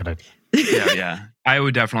down. This is a good idea. Yeah. I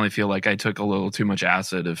would definitely feel like I took a little too much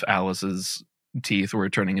acid if Alice's teeth were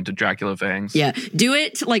turning into Dracula fangs. Yeah, do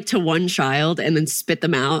it like to one child and then spit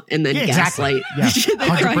them out and then gaslight Yeah. the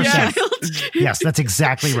crying 100%. child. Yes, that's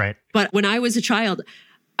exactly right. But when I was a child,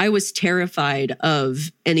 I was terrified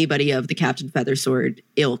of anybody of the Captain Feathersword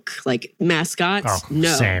ilk, like mascots. Oh,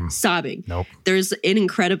 no, same. sobbing. Nope. There's an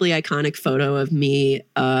incredibly iconic photo of me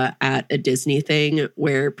at a Disney thing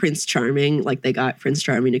where Prince Charming, like they got Prince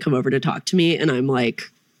Charming to come over to talk to me, and I'm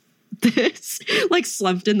like this, like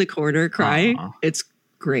slumped in the corner crying. Aww. It's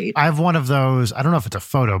great. I have one of those. I don't know if it's a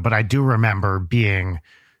photo, but I do remember being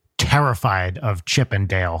terrified of Chip and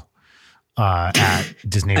Dale at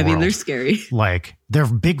Disney World. I mean, they're scary. Like, they're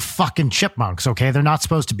big fucking chipmunks, okay? They're not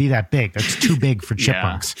supposed to be that big. That's too big for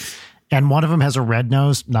chipmunks. And one of them has a red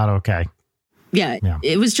nose. Not okay. Yeah,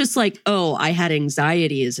 it was just like, oh, I had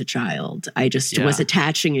anxiety as a child. I just was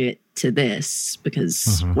attaching it to this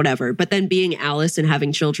because whatever. But then being Alice and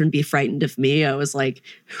having children be frightened of me, I was like,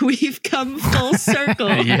 we've come full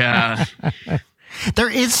circle. Yeah. There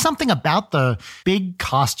is something about the big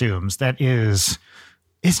costumes that is...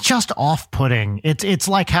 It's just off-putting. It's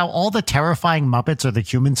like how all the terrifying Muppets are the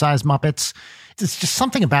human-sized Muppets. It's just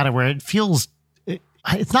something about it where it feels...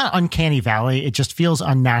 It's not Uncanny Valley. It just feels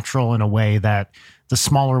unnatural in a way that the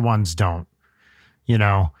smaller ones don't. You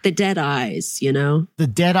know? The dead eyes, you know? The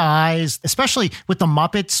dead eyes, especially with the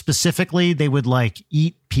Muppets specifically, they would like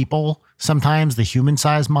eat people sometimes, the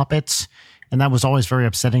human-sized Muppets. And that was always very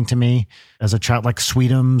upsetting to me as a child, like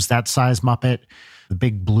Sweetums, that size Muppet, the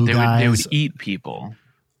big blue guys. They would eat people.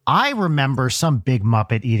 I remember some big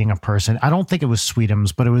Muppet eating a person. I don't think it was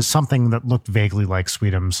Sweetums, but it was something that looked vaguely like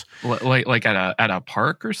Sweetums. Like at a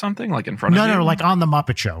park or something, like in front of you? No, like on the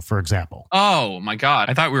Muppet Show, for example. Oh my God.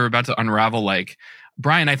 I thought we were about to unravel like,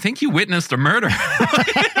 Brian, I think you witnessed a murder.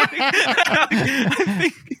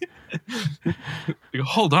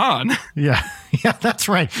 Hold on. Yeah, that's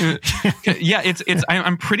right. Yeah,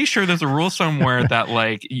 I'm pretty sure there's a rule somewhere that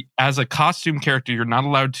like as a costume character, you're not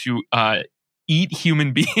allowed to eat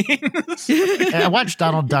human beings. I watched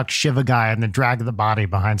Donald Duck shiv a guy and then drag the body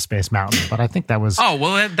behind Space Mountain, but I think that was... Oh,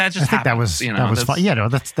 well, that just I think happens, that was fun. Yeah, no,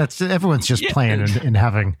 that's everyone's just playing and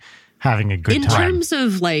having a good time. In terms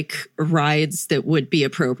of like rides that would be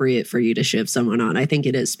appropriate for you to shiv someone on, I think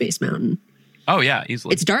it is Space Mountain. Oh, yeah,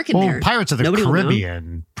 easily. It's dark in there. Pirates of the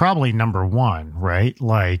Caribbean, probably number one, right?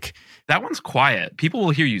 Like... That one's quiet. People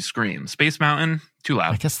will hear you scream. Space Mountain, too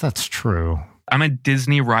loud. I guess that's true. I'm a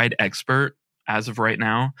Disney ride expert. As of right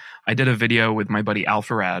now, I did a video with my buddy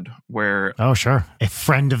Alfarad where... Oh, sure. A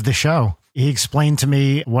friend of the show. He explained to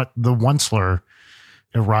me what the Onceler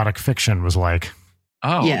erotic fiction was like.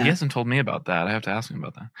 Oh, yeah. He hasn't told me about that. I have to ask him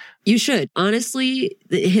about that. You should. Honestly,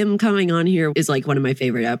 him coming on here is like one of my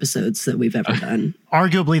favorite episodes that we've ever done.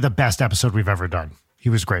 Arguably the best episode we've ever done. He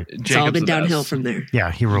was great. It's all been downhill from there.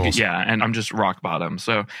 Yeah, he rules. Yeah, and I'm just rock bottom.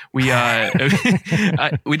 So we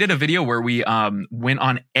we did a video where we went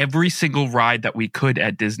on every single ride that we could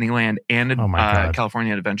at Disneyland and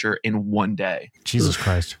California Adventure in one day. Jesus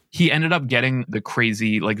Christ. He ended up getting the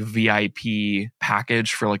crazy like VIP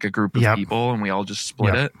package for like a group of people, and we all just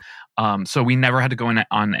split it. So we never had to go in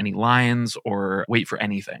on any lines or wait for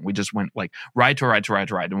anything. We just went like ride to ride to ride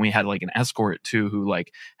to ride. And we had like an escort too who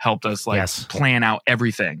like helped us like plan out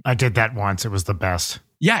everything. I did that once. It was the best.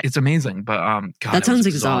 Yeah, it's amazing. But God, that sounds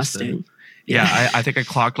exhausting. Yeah, I think I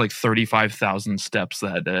clocked like 35,000 steps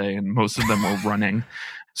that day and most of them were running.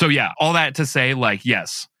 So yeah, all that to say like,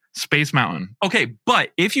 yes, Space Mountain. Okay,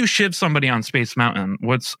 but if you shiv somebody on Space Mountain,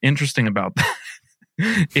 what's interesting about that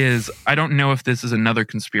is I don't know if this is another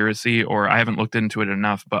conspiracy or I haven't looked into it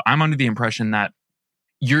enough, but I'm under the impression that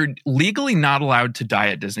you're legally not allowed to die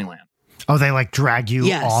at Disneyland. Oh, they like drag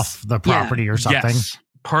you off the property or something? Yes.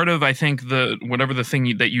 Part of, I think, the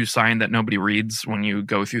thing that you sign that nobody reads when you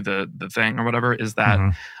go through the thing or whatever is that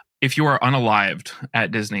if you are unalived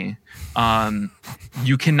at Disney,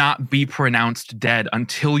 you cannot be pronounced dead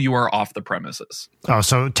until you are off the premises. Oh,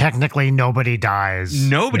 so technically nobody dies.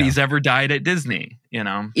 Nobody's ever died at Disney, you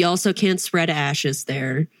know? You also can't spread ashes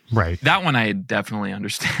there. Right. That one I definitely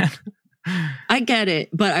understand. I get it,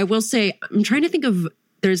 but I will say, I'm trying to think of...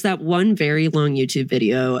 There's that one very long YouTube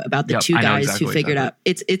video about the two guys who figured out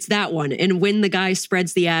it's that one. And when the guy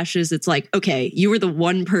spreads the ashes, it's like, okay, you were the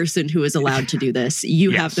one person who is allowed to do this.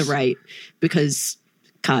 You have the right, because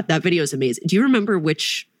God, that video is amazing. Do you remember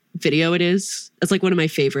which video it is? It's like one of my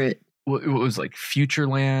favorite. It was like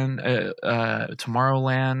Futureland,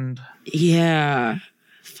 Tomorrowland. Yeah.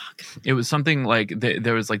 Fuck. It was something like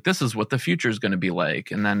there was like, this is what the future is going to be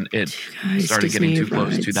like. And then it started getting too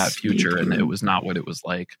close to that future and it was not what it was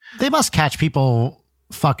like. They must catch people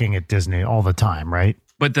fucking at Disney all the time, right?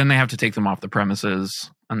 But then they have to take them off the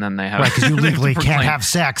premises and then they have... Right, because you legally can't have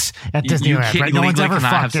sex at Disneyland, right? No one's ever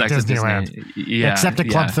fucked at Disneyland. Except at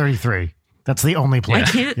Club 33. That's the only place.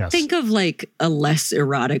 I can't think of like a less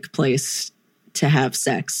erotic place to have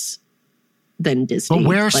sex than Disney. But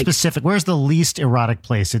where's the least erotic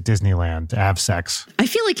place at Disneyland to have sex? I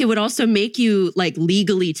feel like it would also make you like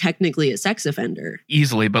legally, technically a sex offender.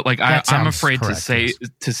 Easily, but like I'm afraid correct,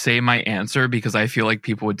 to say my answer because I feel like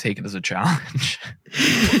people would take it as a challenge.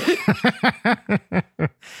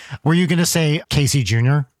 Were you going to say Casey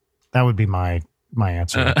Jr.? That would be my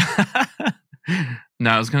answer. No,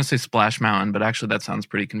 I was going to say Splash Mountain, but actually that sounds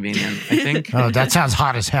pretty convenient, I think. Oh, that sounds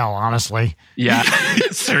hot as hell, honestly. Yeah,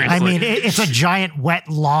 seriously. I mean, it's a giant wet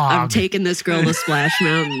log. I'm taking this girl to Splash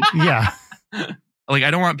Mountain. Yeah. Like, I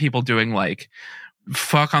don't want people doing like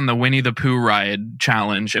fuck on the Winnie the Pooh ride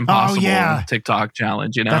challenge, impossible TikTok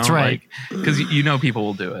challenge, you know? That's right. Because people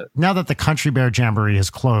will do it. Now that the Country Bear Jamboree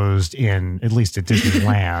is closed at least at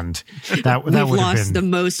Disneyland, that would have been... We've lost the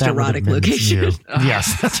most erotic location.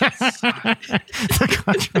 Yes.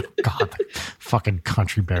 God, fucking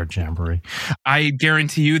Country Bear Jamboree. I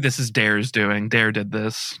guarantee you this is Dare's doing. Dare did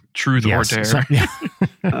this. Truth or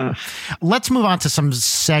Dare. Let's move on to some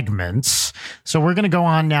segments. So we're going to go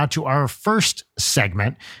on now to our first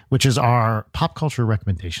segment, which is our pop culture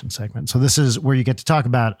recommendation segment. So this is where you get to talk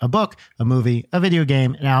about a book, a movie, a video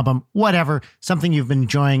game, an album, whatever, something you've been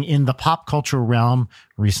enjoying in the pop culture realm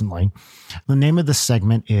recently. The name of this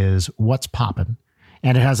segment is What's Poppin'?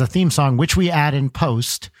 And it has a theme song, which we add in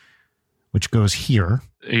post, which goes here.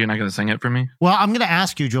 You're not going to sing it for me? Well, I'm going to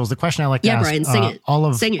ask you, Jules, the question I like to ask Brian, sing it. all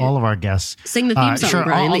of our guests. Sing the theme song,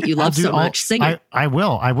 Brian, that you love so much. Sing it. I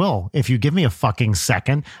will. If you give me a fucking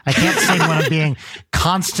second. I can't sing when I'm being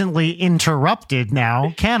constantly interrupted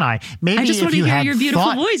now, can I? Maybe I just want to hear your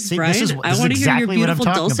beautiful voice, Brian. I want to hear your beautiful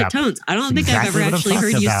dulcet tones. I don't think I've ever actually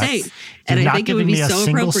heard you sing. And I think it would be so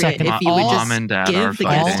appropriate if you would just give the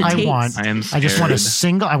guest a taste. I just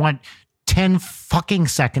want I want 10 fucking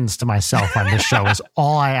seconds to myself on this show is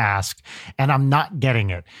all I ask, and I'm not getting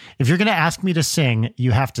it. If you're going to ask me to sing,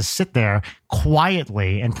 you have to sit there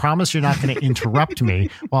quietly and promise you're not going to interrupt me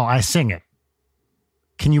while I sing it.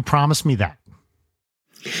 Can you promise me that?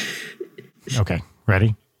 Okay,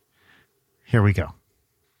 ready? Here we go.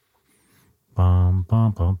 Bum,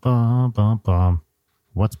 bum, bum, bum, bum, bum.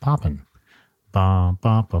 What's poppin'? Bum,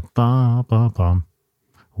 bum, bum, bum, bum, bum.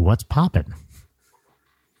 What's poppin'?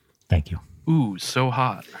 Thank you. Ooh, so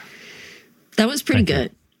hot. That was pretty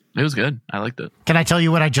good. It was good. I liked it. Can I tell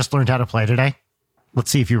you what I just learned how to play today? Let's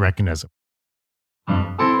see if you recognize it.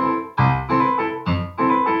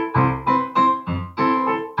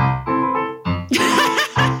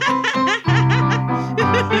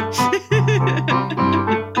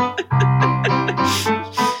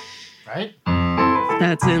 Right?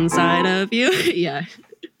 That's inside of you. Yeah.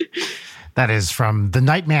 That is from The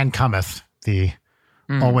Nightman Cometh, the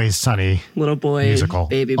Always Sunny little boy musical.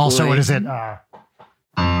 Baby boy. Also, what is it? And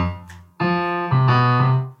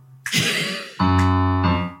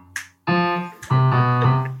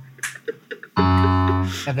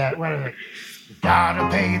that, what is it? You gotta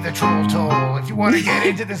pay the troll toll if you want to get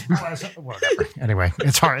into this. Whatever. Anyway,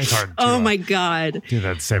 it's hard. Oh my God. Do that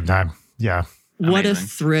at the same time. Yeah. What a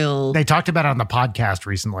thrill. They talked about it on the podcast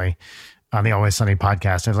recently, on the Always Sunny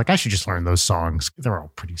podcast. I was like, I should just learn those songs. They're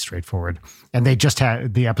all pretty straightforward. And they just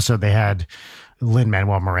had the episode, they had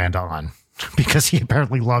Lin-Manuel Miranda on because he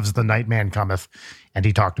apparently loves The Nightman Cometh. And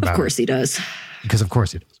he talked about it. Of course he does. Because of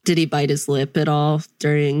course he does. Did he bite his lip at all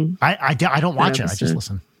during? I don't watch it. I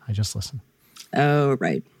just listen. Oh,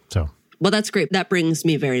 right. So. Well, that's great. That brings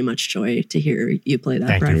me very much joy to hear you play that,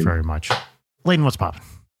 Thank Brian. you very much. Layden, what's poppin'?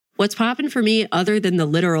 What's popping for me, other than the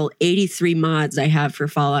literal 83 mods I have for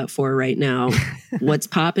Fallout 4 right now, what's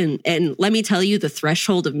popping? And let me tell you, the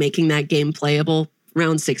threshold of making that game playable,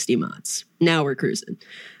 around 60 mods. Now we're cruising.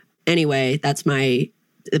 Anyway, that's the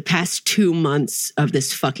past 2 months of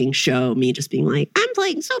this fucking show, me just being like, I'm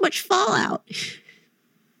playing so much Fallout.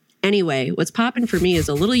 Anyway, what's popping for me is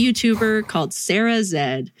a little YouTuber called Sarah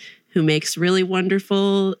Zed, who makes really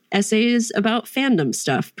wonderful essays about fandom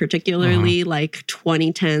stuff, particularly like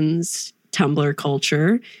 2010s Tumblr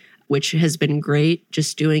culture, which has been great.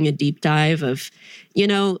 Just doing a deep dive of,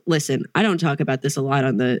 listen, I don't talk about this a lot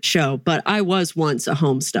on the show, but I was once a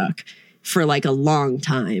Homestuck for like a long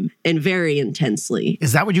time and very intensely.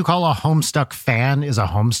 Is that what you call a Homestuck fan? Is a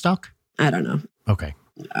Homestuck? I don't know. Okay.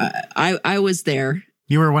 I was there.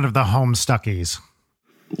 You were one of the Homestuckies.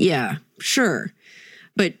 Yeah, sure.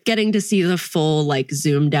 But getting to see the full, like,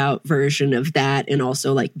 zoomed out version of that, and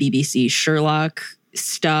also like BBC Sherlock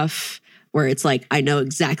stuff, where it's like, I know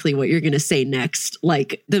exactly what you're going to say next.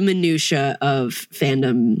 Like the minutia of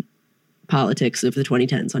fandom politics of the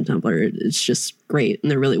 2010s on Tumblr. It's just great.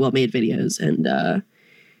 And they're really well made videos. And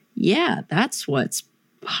yeah, that's what's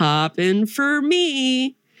popping for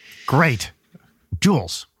me. Great.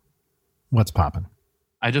 Jules, what's popping?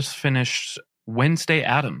 I just finished Wednesday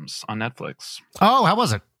Addams on Netflix. Oh, how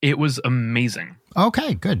was it? It was amazing.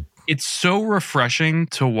 Okay, good. It's so refreshing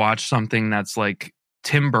to watch something that's like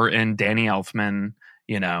Tim Burton, Danny Elfman,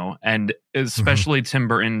 and especially Tim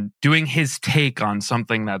Burton doing his take on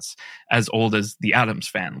something that's as old as the Addams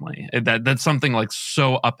Family. That's something like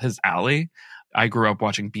so up his alley. I grew up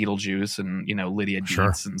watching Beetlejuice and, Lydia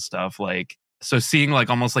Deetz and stuff. Like, so seeing like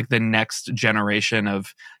almost like the next generation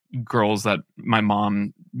of girls that my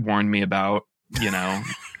mom warned me about,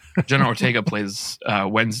 Jenna Ortega plays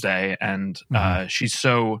Wednesday, and she's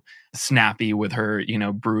so snappy with her,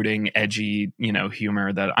 brooding, edgy,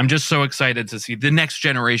 humor that I'm just so excited to see the next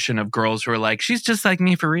generation of girls who are like, she's just like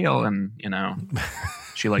me for real. And,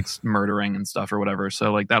 she likes murdering and stuff or whatever.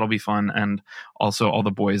 So like, that'll be fun. And also all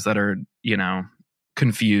the boys that are,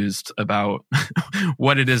 confused about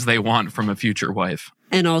what it is they want from a future wife.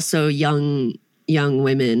 And also young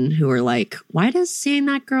women who are like, why does seeing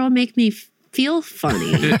that girl make me feel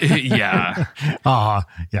funny? Yeah.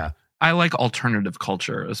 Yeah. I like alternative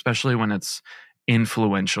culture, especially when it's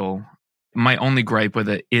influential. My only gripe with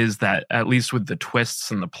it is that, at least with the twists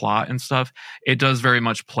and the plot and stuff, it does very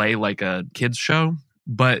much play like a kid's show,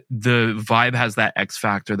 but the vibe has that X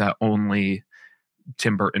factor that only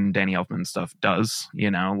Tim Burton, Danny Elfman stuff does.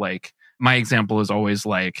 Like my example is always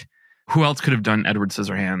like, who else could have done Edward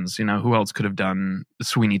Scissorhands? Who else could have done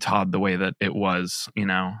Sweeney Todd the way that it was?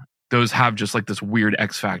 Those have just like this weird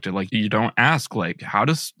X factor. Like, you don't ask, like, how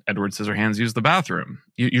does Edward Scissorhands use the bathroom?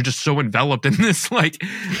 You're just so enveloped in this like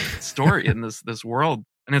story in this world,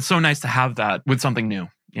 and it's so nice to have that with something new.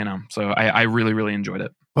 So I really, really enjoyed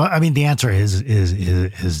it. Well, I mean, the answer is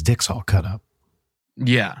his dick's all cut up.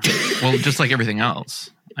 Yeah. Well, just like everything else.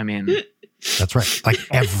 I mean, that's right. Like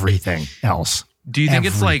everything else. Do you think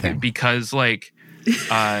it's like because like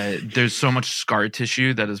there's so much scar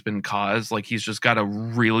tissue that has been caused, like he's just got a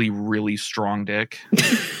really, really strong dick?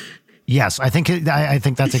 Yes, I think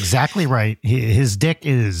that's exactly right. His dick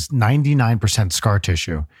is 99% scar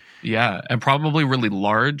tissue. Yeah, and probably really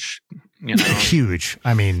large. Huge.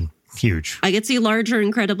 I mean, huge. I could see large or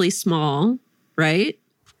incredibly small, right?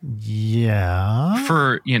 Yeah.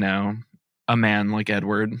 For, a man like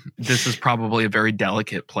Edward, this is probably a very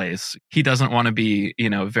delicate place. He doesn't want to be,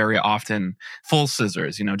 very often full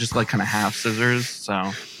scissors, just like kind of half scissors.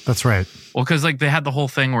 So that's right. Well, because like they had the whole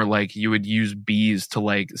thing where like you would use bees to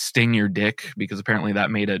like sting your dick because apparently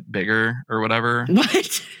that made it bigger or whatever.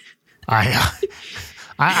 What?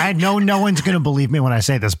 I know no one's going to believe me when I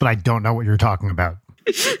say this, but I don't know what you're talking about.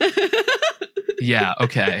 Yeah.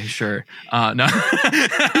 Okay. Sure. No.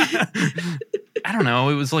 I don't know.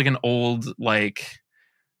 It was like an old, like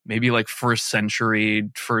maybe like first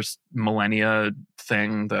millennia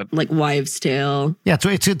thing that like wives' tale. Yeah. So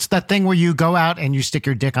it's that thing where you go out and you stick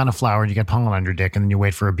your dick on a flower and you get pollen on your dick, and then you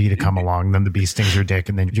wait for a bee to come along. And then the bee stings your dick,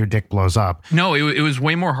 and then your dick blows up. No, it was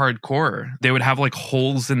way more hardcore. They would have like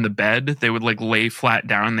holes in the bed. They would like lay flat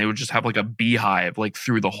down. And they would just have like a beehive like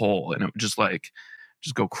through the hole, and it would just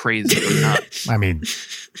go crazy. I mean,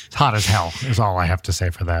 it's hot as hell is all I have to say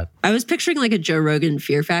for that. I was picturing like a Joe Rogan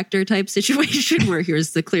Fear Factor type situation where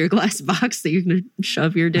here's the clear glass box that you're going to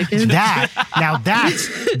shove your dick in. That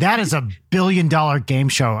is a $1 billion game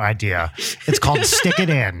show idea. It's called Stick It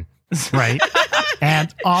In, right?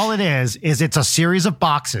 And all it is it's a series of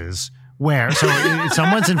boxes where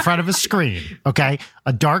someone's in front of a screen, okay?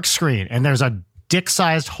 A dark screen, and there's a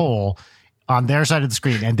dick-sized hole on their side of the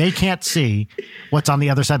screen, and they can't see what's on the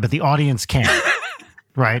other side, but the audience can.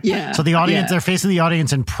 Right? Yeah. So the audience, they're facing the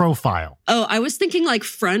audience in profile. Oh, I was thinking like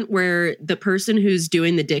front, where the person who's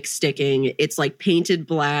doing the dick sticking, it's like painted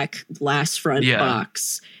black glass front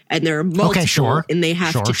box, and there are multiple, and they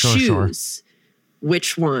have to choose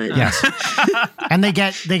which one. Yes. And they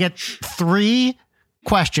get 3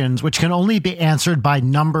 questions, which can only be answered by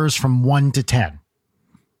numbers from 1 to 10.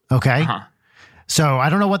 Okay? Uh-huh. So I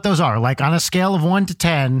don't know what those are. Like on a scale of 1 to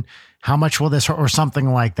 10, how much will this, or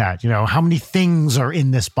something like that? How many things are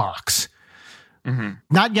in this box? Mm-hmm.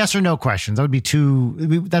 Not yes or no questions. That would be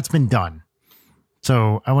that's been done.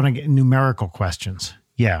 So I want to get numerical questions.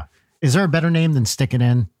 Yeah. Is there a better name than Stick It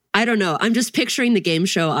In? I don't know. I'm just picturing the game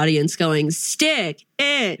show audience going, stick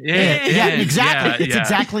it. Yeah, exactly.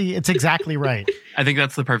 Yeah, it's exactly right. I think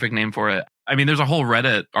that's the perfect name for it. I mean, there's a whole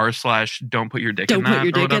Reddit r/don't put your dick in that. Don't put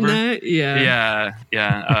your dick in that?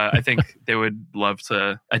 Yeah. I think they would love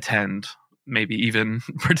to attend, maybe even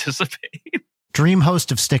participate. Dream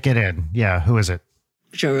host of Stick It In. Yeah, who is it?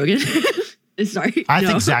 Joe Rogan. Sorry. I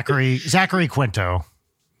think Zachary Quinto,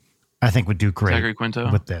 I think would do great Zachary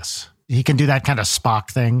Quinto with this. He can do that kind of Spock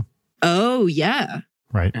thing. Oh, yeah.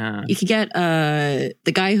 Right. Yeah. You could get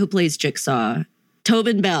the guy who plays Jigsaw,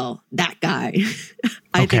 Tobin Bell, that guy.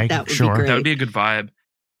 I Okay, think that would sure. be great. That would be a good vibe.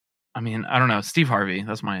 I mean, I don't know. Steve Harvey.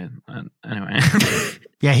 That's my anyway.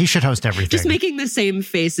 Yeah, he should host everything. Just making the same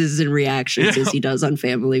faces and reactions as he does on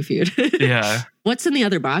Family Feud. Yeah. What's in the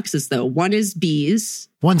other boxes, though? One is bees.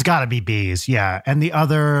 One's got to be bees, yeah. And the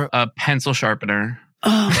other, A pencil sharpener.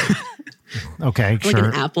 Oh, okay, like sure.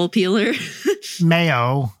 an apple peeler.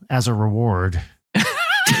 Mayo as a reward.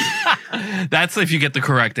 That's if you get the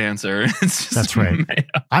correct answer. It's just That's right. mayo.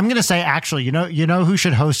 I'm going to say, actually, you know who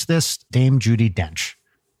should host this? Dame Judi Dench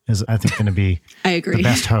is, I think, going to be I agree. the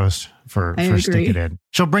best host for I Stick agree. It In.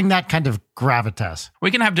 She'll bring that kind of gravitas.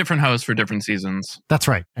 We can have different hosts for different seasons. That's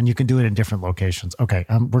right. And you can do it in different locations. Okay,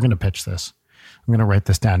 we're going to pitch this. I'm going to write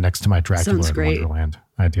this down next to my Dracula Sounds in great. Wonderland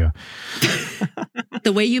idea.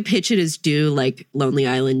 The way you pitch it is do like Lonely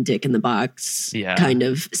Island Dick in the Box Yeah. kind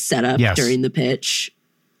of setup Yes. during the pitch.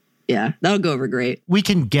 Yeah, that'll go over great. We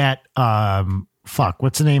can get,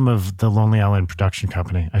 what's the name of the Lonely Island production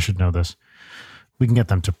company? I should know this. We can get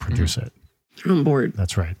them to produce it. I'm on board.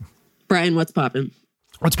 That's right. Brian, what's poppin'?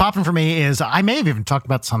 What's popping for me is I may have even talked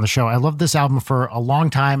about this on the show. I love this album for a long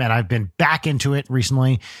time, and I've been back into it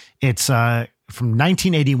recently. It's from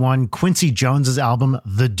 1981, Quincy Jones's album,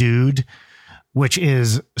 The Dude, which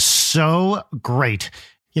is so great.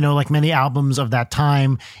 You know, like many albums of that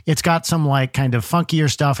time, it's got some like kind of funkier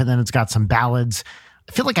stuff, and then it's got some ballads.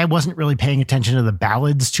 I feel like I wasn't really paying attention to the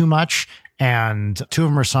ballads too much, and two of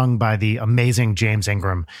them are sung by the amazing James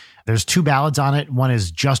Ingram. There's two ballads on it. One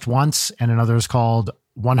is Just Once, and another is called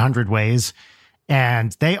 100 Ways,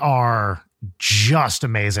 and they are just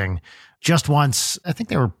amazing. Just Once, I think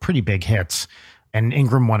they were pretty big hits, and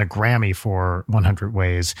Ingram won a Grammy for 100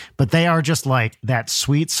 Ways, but they are just like that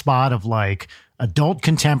sweet spot of like adult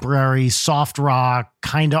contemporary, soft rock,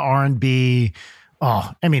 kind of R&B.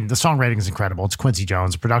 Oh, I mean, the songwriting is incredible. It's Quincy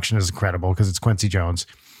Jones. Production is incredible because it's Quincy Jones,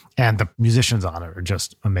 and the musicians on it are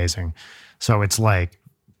just amazing. So it's like,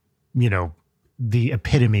 you know, the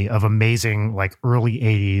epitome of amazing, like early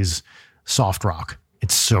 80s soft rock.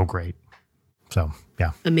 It's so great. So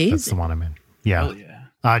yeah, Amazing. that's the one I'm in. Yeah. Oh,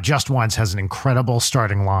 yeah. Just Once has an incredible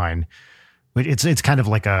starting line. But it's kind of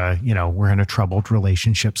like a, you know, we're in a troubled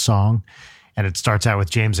relationship song. And it starts out with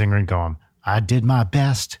James Ingram going, I did my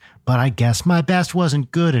best, but I guess my best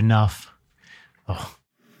wasn't good enough. Oh,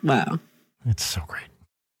 Wow. it's so great.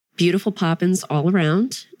 Beautiful poppins all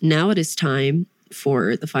around. Now it is time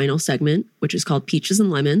for the final segment, which is called Peaches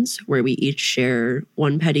and Lemons, where we each share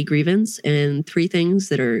one petty grievance and three things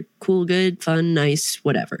that are cool, good, fun, nice,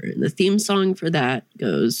 whatever. And the theme song for that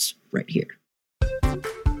goes right here.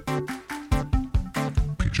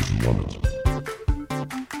 Peaches and lemons.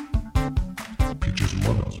 Peaches and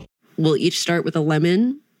lemons. We'll each start with a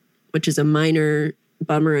lemon, which is a minor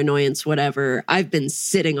bummer, annoyance, whatever. I've been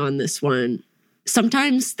sitting on this one.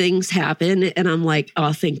 Sometimes things happen and I'm like,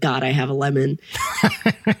 oh, thank God I have a lemon.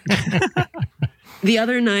 The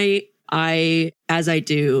other night, as I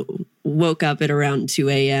do, woke up at around 2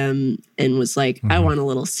 a.m. and was like, I want a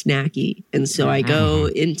little snacky. And so I go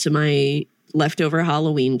into my leftover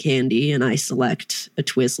Halloween candy and I select a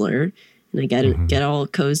Twizzler and I get all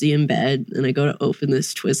cozy in bed and I go to open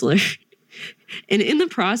this Twizzler. And in the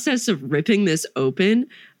process of ripping this open,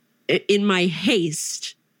 in my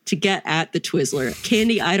haste to get at the Twizzler,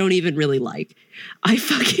 candy I don't even really like, I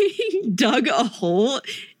fucking dug a hole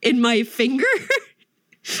in my finger.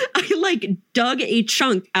 I like dug a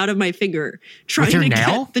chunk out of my finger trying your to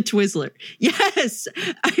nail? get the Twizzler. Yes,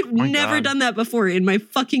 I've my never God. done that before in my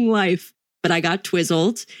fucking life. But I got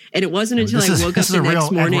twizzled, and it wasn't until I woke up this is the a next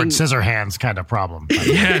real morning. Edward Scissorhands kind of problem.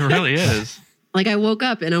 Yeah, it really is. Like I woke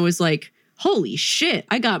up and I was like, holy shit,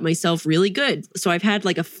 I got myself really good. So I've had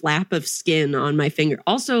like a flap of skin on my finger.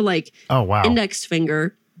 Also like Oh, wow. index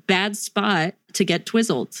finger, bad spot to get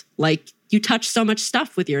twizzled. Like you touch so much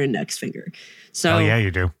stuff with your index finger. So Oh, yeah, you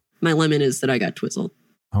do. my lemon is that I got twizzled.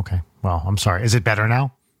 Okay. Well, I'm sorry. Is it better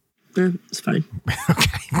now? It's fine.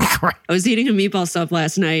 Okay, great. I was eating a meatball sub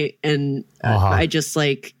last night and I just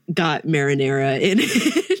like got marinara in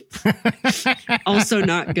it. Also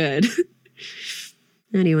not good.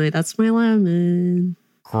 Anyway, that's my lemon.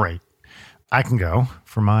 Great. I can go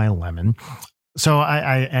for my lemon. So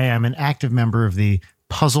I am an active member of the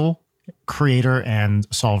puzzle creator and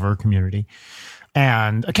solver community.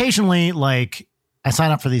 And occasionally, like, I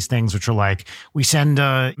sign up for these things which are like, we send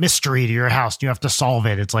a mystery to your house. You have to solve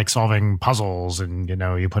it. It's like solving puzzles and, you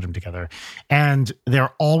know, you put them together. And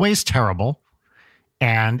they're always terrible.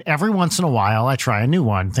 And every once in a while, I try a new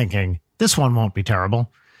one thinking, this one won't be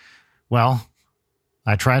terrible. Well,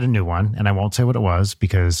 I tried a new one and I won't say what it was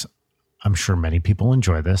because I'm sure many people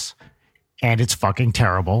enjoy this, and it's fucking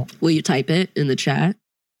terrible. Will you type it in the chat?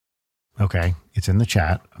 Okay, it's in the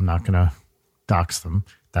chat. I'm not going to dox them.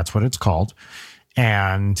 That's what it's called.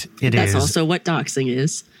 And That's also what doxing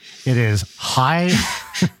is. It is high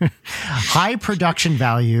high production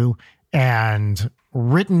value and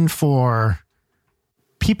written for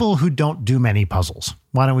people who don't do many puzzles.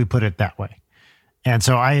 Why don't we put it that way? And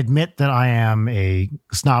so I admit that I am a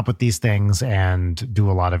snob with these things and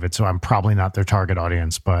do a lot of it. So I'm probably not their target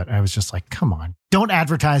audience, but I was just like, come on, don't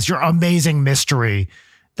advertise your amazing mystery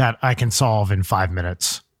that I can solve in 5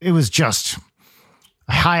 minutes. It was just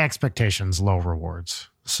high expectations, low rewards.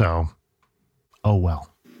 So, oh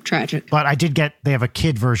well. Tragic. But I did they have a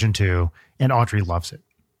kid version too, and Audrey loves it.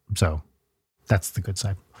 So that's the good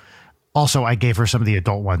side. Also, I gave her some of the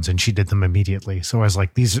adult ones and she did them immediately. So I was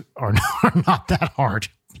like, these are not that hard.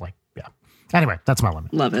 Like, yeah. Anyway, that's my lemon.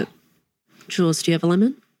 Love it. Jules, do you have a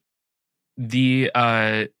lemon? The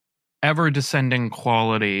ever descending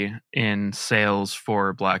quality in sales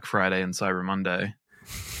for Black Friday and Cyber Monday.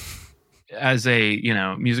 As a,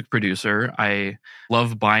 music producer, I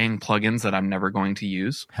love buying plugins that I'm never going to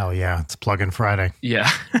use. Hell yeah, it's Plugin Friday. Yeah.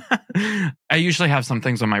 I usually have some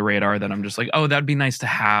things on my radar that I'm just like, oh, that'd be nice to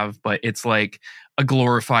have, but it's like a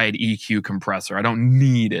glorified EQ compressor. I don't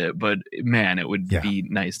need it, but man, it would be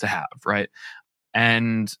nice to have, right?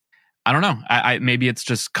 And I don't know. I maybe it's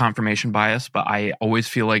just confirmation bias, but I always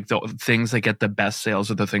feel like the things that get the best sales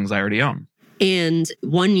are the things I already own. And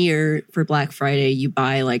 1 year for Black Friday, you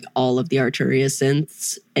buy like all of the Arturia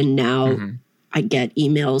synths, and now I get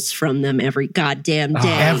emails from them every goddamn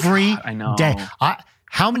day. Every day.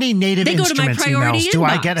 How many Native They go to my Instruments priority emails do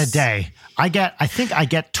I inbox. get a day? I think I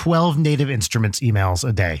get 12 Native Instruments emails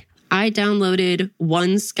a day. I downloaded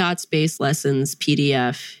one Scott's Bass Lessons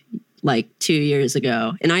PDF like 2 years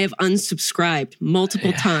ago, and I have unsubscribed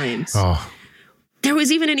multiple times. Oh. There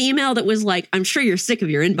was even an email that was like, I'm sure you're sick of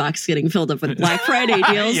your inbox getting filled up with Black Friday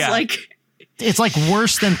deals. Yeah. Like, it's like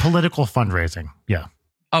worse than political fundraising. Yeah.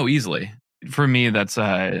 Oh, easily. For me, that's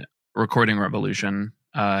Recording Revolution.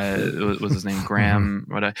 Was his name Graham?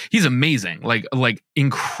 He's amazing. Like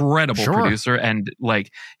incredible producer, and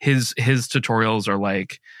like his tutorials are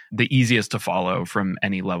like the easiest to follow from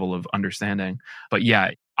any level of understanding. But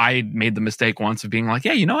yeah, I made the mistake once of being like,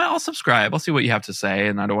 yeah, you know what? I'll subscribe. I'll see what you have to say.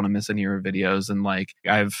 And I don't want to miss any of your videos. And like,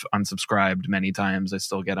 I've unsubscribed many times. I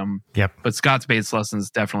still get them. Yep. But Scott's Bass Lessons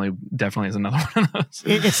definitely is another one of those.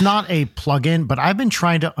 It's not a plugin, but I've been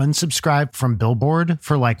trying to unsubscribe from Billboard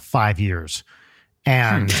for like 5 years.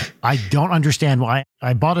 And I don't understand why.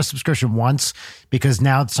 I bought a subscription once because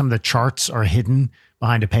now some of the charts are hidden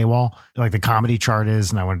behind a paywall. Like the comedy chart is,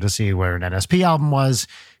 and I wanted to see where an NSP album was.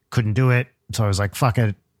 Couldn't do it. So I was like, fuck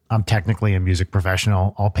it. I'm technically a music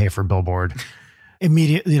professional. I'll pay for Billboard.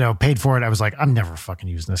 Immediately, paid for it. I was like, I'm never fucking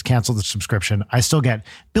using this. Cancel the subscription. I still get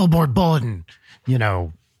Billboard Bulletin,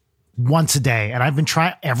 once a day. And I've been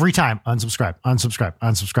trying every time,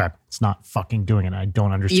 unsubscribe. It's not fucking doing it. I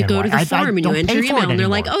don't understand you go why. to the form and you enter your email and they're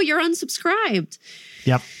like, anymore. oh, you're unsubscribed.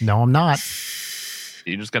 Yep. No, I'm not.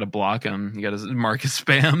 You just got to block them. You got to mark as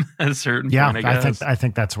spam at a certain point, I guess. I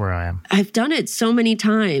think that's where I am. I've done it so many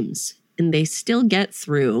times and they still get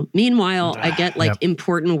through. Meanwhile, I get like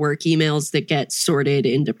important work emails that get sorted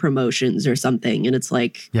into promotions or something. And it's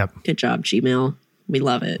like, good job, Gmail. We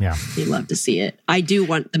love it. Yeah. We love to see it. I do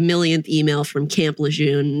want the millionth email from Camp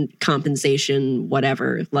Lejeune, compensation,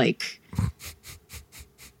 whatever. Like,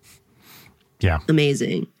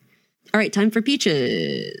 amazing. All right, time for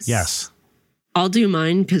peaches. Yes. I'll do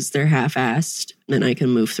mine because they're half-assed, and I can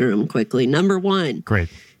move through them quickly. Number one. Great.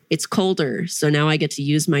 It's colder, so now I get to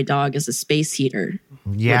use my dog as a space heater,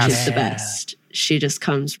 which is the best. She just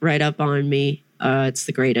comes right up on me. It's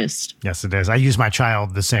the greatest. Yes, it is. I use my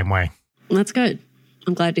child the same way. That's good.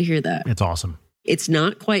 I'm glad to hear that. It's awesome. It's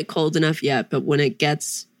not quite cold enough yet, but when it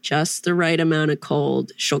gets just the right amount of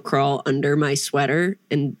cold, she'll crawl under my sweater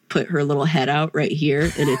and put her little head out right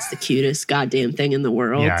here, and it's the cutest goddamn thing in the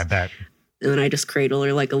world. Yeah, I bet. And then I just cradle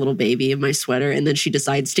her like a little baby in my sweater. And then she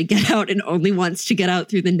decides to get out and only wants to get out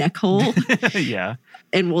through the neck hole. Yeah.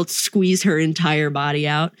 And we'll squeeze her entire body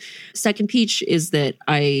out. Second peach is that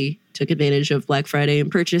I took advantage of Black Friday and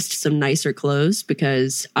purchased some nicer clothes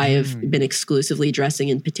because I have been exclusively dressing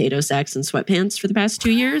in potato sacks and sweatpants for the past 2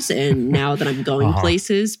 years. And now that I'm going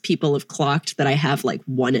places, people have clocked that I have like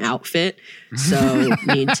one outfit. So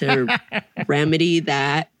need to remedy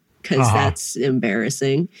that because that's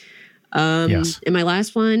embarrassing. And my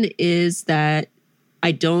last one is that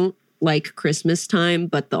I don't like Christmas time,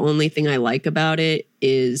 but the only thing I like about it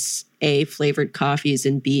is A, flavored coffees,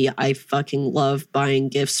 and B, I fucking love buying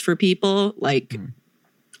gifts for people. Like,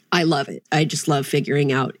 I love it. I just love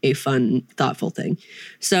figuring out a fun, thoughtful thing.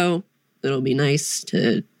 So it'll be nice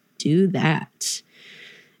to do that.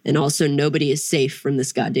 And also, nobody is safe from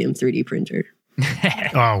this goddamn 3D printer.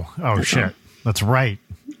 Oh, shit. That's right.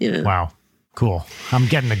 Yeah. Wow. Cool. I'm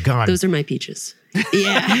getting a gun. Those are my peaches.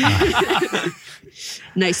 Yeah.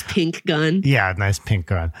 Nice pink gun. Yeah, nice pink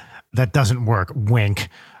gun. That doesn't work. Wink.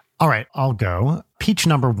 All right, I'll go. Peach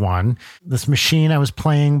number 1. This machine I was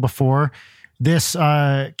playing before. This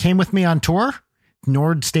came with me on tour.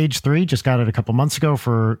 Nord Stage 3. Just got it a couple months ago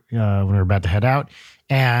for when we were about to head out.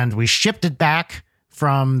 And we shipped it back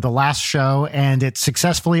from the last show, and it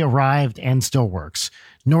successfully arrived and still works.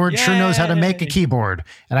 Nord sure knows how to make a keyboard.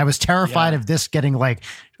 And I was terrified of this getting like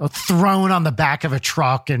thrown on the back of a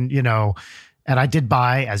truck and, and I did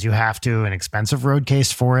buy, as you have to, an expensive road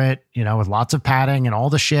case for it, with lots of padding and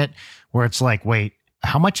all the shit where it's like, wait,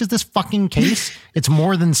 how much is this fucking case? It's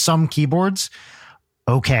more than some keyboards.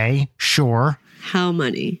 Okay, sure. How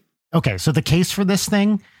many? Okay, so the case for this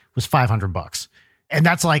thing was $500. And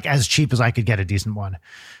that's like as cheap as I could get a decent one.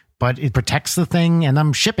 But it protects the thing, and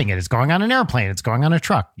I'm shipping it. It's going on an airplane. It's going on a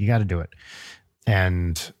truck. You got to do it.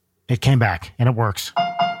 And it came back, and it works.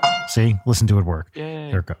 See? Listen to it work.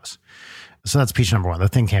 Yay. There it goes. So that's peach number 1. The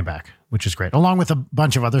thing came back, which is great. Along with a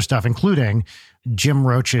bunch of other stuff, including Jim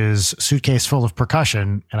Roach's suitcase full of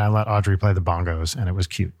percussion, and I let Audrey play the bongos, and it was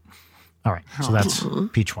cute. All right, so that's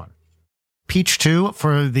peach 1. Peach 2,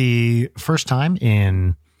 for the first time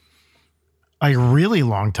in a really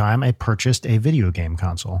long time, I purchased a video game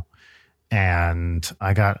console. And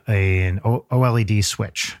I got an OLED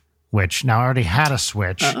Switch, which now I already had a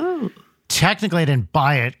Switch. Technically, I didn't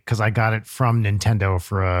buy it because I got it from Nintendo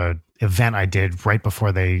for a event I did right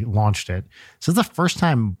before they launched it. So it's the first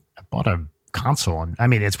time I bought a console. And I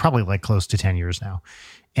mean, it's probably like close to 10 years now.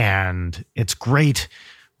 And it's great.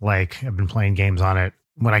 Like, I've been playing games on it.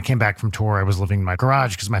 When I came back from tour, I was living in my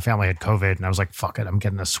garage because my family had COVID. And I was like, fuck it, I'm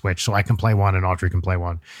getting a Switch so I can play one and Audrey can play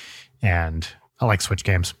one. And I like Switch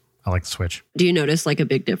games. I like the Switch. Do you notice like a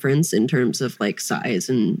big difference in terms of like size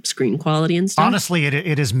and screen quality and stuff? Honestly,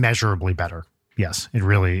 it is measurably better. Yes, it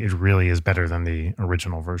really is better than the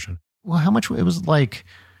original version. Well, how much? It was like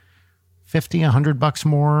 $50, $100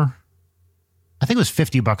 more. I think it was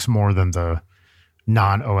 $50 more than the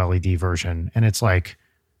non-OLED version. And it's like,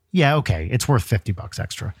 yeah, okay, it's worth $50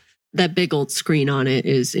 extra. That big old screen on it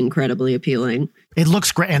is incredibly appealing. It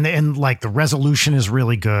looks great. And like the resolution is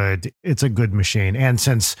really good. It's a good machine. And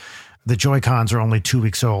since the Joy-Cons are only 2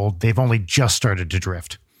 weeks old, they've only just started to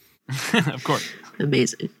drift. Of course.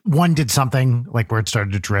 Amazing. One did something like where it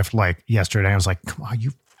started to drift like yesterday. I was like, come on,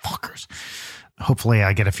 you fuckers. Hopefully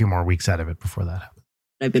I get a few more weeks out of it before that happens.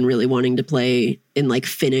 I've been really wanting to play and like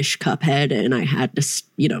finish Cuphead, and I had to,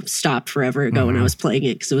 stop forever ago when I was playing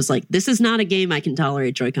it because it was like, this is not a game I can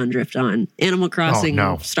tolerate Joy-Con drift on. Animal Crossing,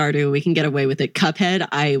 Stardew, we can get away with it. Cuphead,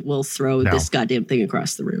 I will throw this goddamn thing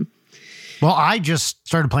across the room. Well, I just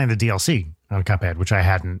started playing the DLC on Cuphead, which I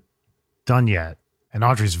hadn't done yet. And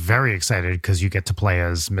Audrey's very excited because you get to play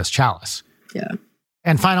as Miss Chalice. Yeah.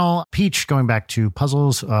 And final peach, going back to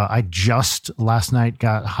puzzles. I just last night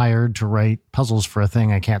got hired to write puzzles for a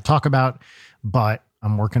thing I can't talk about, but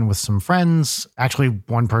I'm working with some friends. Actually,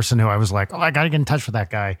 one person who I was like, I got to get in touch with that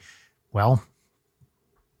guy. Well,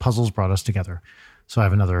 puzzles brought us together. So I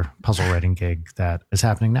have another puzzle writing gig that is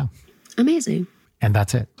happening now. Amazing. And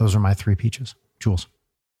that's it. Those are my 3 peaches. Jules.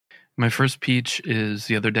 My first peach is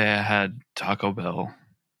the other day I had Taco Bell,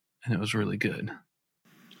 and it was really good.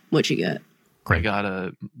 What you get? Great. I got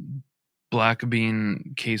a black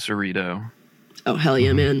bean quesarito. Oh, hell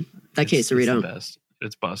yeah, man. That quesarito. It's the best.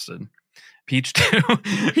 It's busted. Peach 2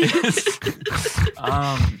 is,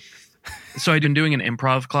 so I've been doing an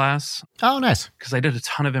improv class. Oh, nice. Because I did a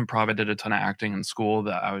ton of improv. I did a ton of acting in school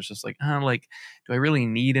that I was just like, do I really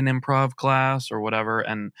need an improv class or whatever?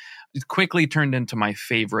 And it quickly turned into my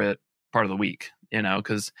favorite part of the week,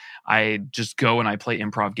 because I just go and I play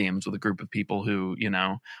improv games with a group of people who,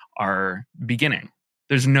 are beginning.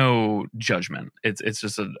 There's no judgment. It's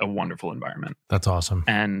just a wonderful environment. That's awesome.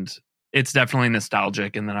 And it's definitely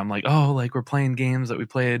nostalgic. And then I'm like, we're playing games that we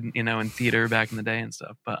played, in theater back in the day and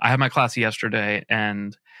stuff. But I had my class yesterday,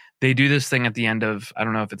 and they do this thing at the end of, I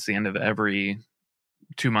don't know if it's the end of every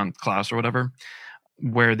 2-month class or whatever,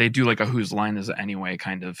 where they do like a whose line is it anyway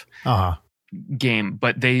kind of game.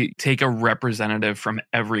 But they take a representative from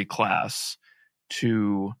every class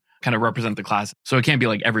to kind of represent the class. So it can't be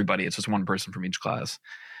like everybody. It's just one person from each class.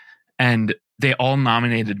 And they all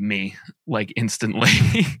nominated me like instantly.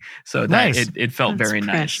 So nice. It felt That's very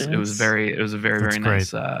precious. nice. It was a very, very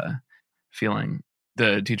great. nice feeling.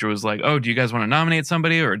 the teacher was like, "Oh, do you guys want to nominate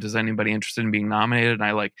somebody, or does anybody interested in being nominated?" And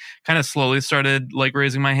I like kind of slowly started like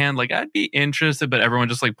raising my hand, like I'd be interested, but everyone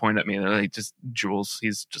just like pointed at me. They're like, "Just Jules,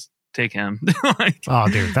 he's just take him." Like, Oh,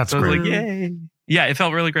 dude, that's so great. I was like, "Yay!" Yeah, it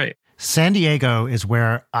felt really great. San Diego is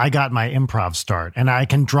where I got my improv start, and I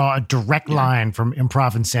can draw a direct line from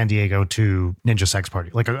improv in San Diego to Ninja Sex Party,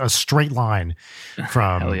 like a straight line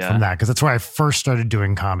from that, because that's where I first started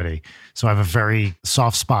doing comedy. So I have a very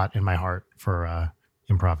soft spot in my heart for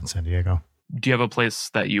improv in San Diego. Do you have a place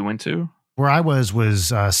that you went to? Where I was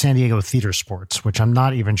San Diego Theater Sports, which I'm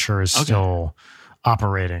not even sure is still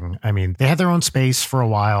operating. I mean, they had their own space for a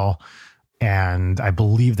while, and I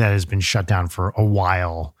believe that has been shut down for a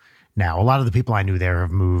while now. A lot of the people I knew there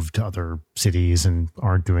have moved to other cities and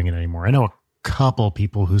aren't doing it anymore. I know a couple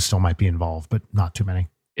people who still might be involved, but not too many.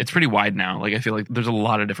 It's pretty wide now. Like I feel like there's a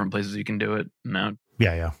lot of different places you can do it now.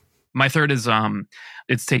 Yeah. My third is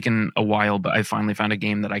it's taken a while, but I finally found a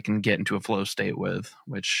game that I can get into a flow state with,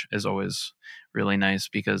 which is always really nice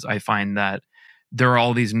because I find that there are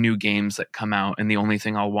all these new games that come out and the only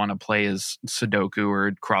thing I'll want to play is Sudoku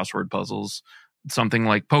or crossword puzzles. Something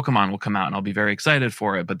like Pokemon will come out and I'll be very excited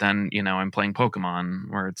for it. But then, I'm playing Pokemon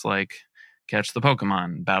where it's like, catch the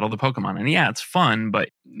Pokemon, battle the Pokemon. And yeah, it's fun, but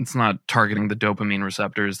it's not targeting the dopamine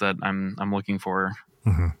receptors that I'm looking for.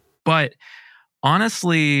 Mm-hmm. But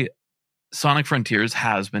honestly, Sonic Frontiers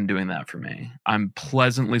has been doing that for me. I'm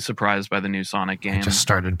pleasantly surprised by the new Sonic game. I just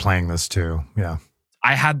started playing this too. Yeah.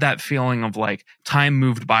 I had that feeling of like time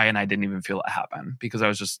moved by and I didn't even feel it happen because I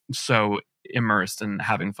was just so immersed in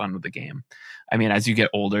having fun with the game. I mean, as you get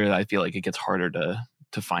older, I feel like it gets harder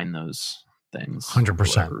to find those things 100%. for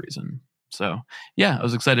whatever reason. So yeah, I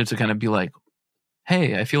was excited to kind of be like,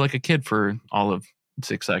 hey, I feel like a kid for all of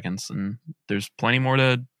 6 seconds and there's plenty more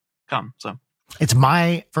to come. So it's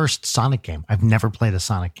my first Sonic game. I've never played a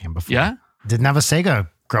Sonic game before. Yeah. Didn't have a Sega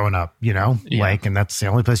growing up, and that's the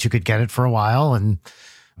only place you could get it for a while. And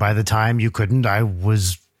by the time you couldn't, I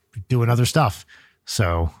was doing other stuff.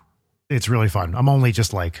 So it's really fun. I'm only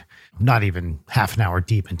just like not even half an hour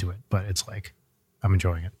deep into it, but it's like, I'm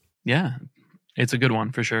enjoying it. Yeah, it's a good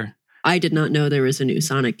one for sure. I did not know there was a new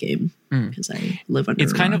Sonic game because I live under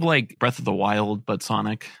It's a kind rock. of like Breath of the Wild, but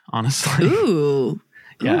Sonic, honestly. Ooh.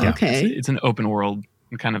 Yeah. Okay. It's an open world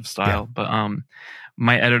kind of style. Yeah. But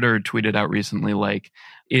my editor tweeted out recently, like,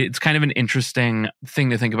 it's kind of an interesting thing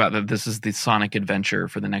to think about that this is the Sonic adventure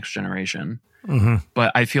for the next generation. Mm-hmm.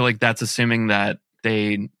 But I feel like that's assuming that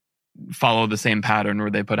they follow the same pattern where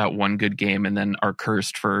they put out one good game and then are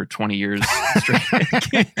cursed for 20 years straight.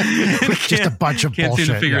 Just a bunch of can't bullshit.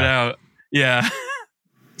 seem to figure it out. Yeah.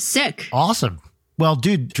 Sick. Awesome. Well,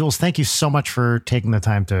 dude, Jules, thank you so much for taking the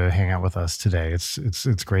time to hang out with us today.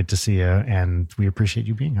 It's great to see you, and we appreciate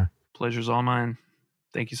you being here. Pleasure's all mine.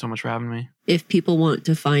 Thank you so much for having me. If people want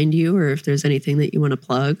to find you or if there's anything that you want to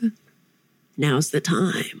plug, now's the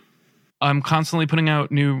time. I'm constantly putting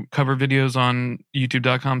out new cover videos on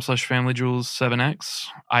youtube.com/FamilyJules7X.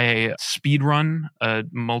 I speedrun a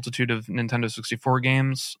multitude of Nintendo 64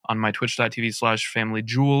 games on my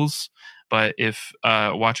twitch.tv/FamilyJules. But if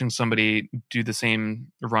watching somebody do the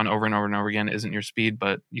same run over and over and over again isn't your speed,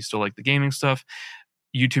 but you still like the gaming stuff,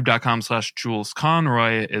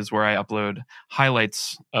 youtube.com/JulesConroy is where I upload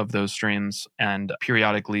highlights of those streams and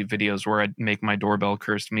periodically videos where I make my doorbell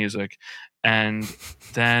cursed music. And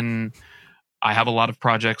then I have a lot of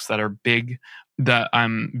projects that are big that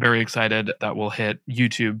I'm very excited that will hit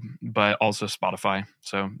YouTube, but also Spotify.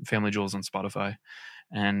 So Family Jules on Spotify.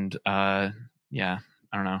 And yeah,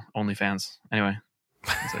 I don't know, OnlyFans. Anyway,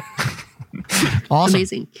 that's it. Awesome.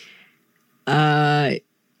 Amazing.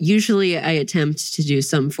 Usually I attempt to do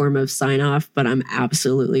some form of sign off, but I'm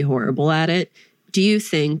absolutely horrible at it. Do you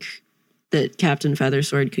think that Captain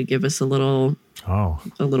Feathersword could give us a little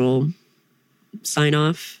sign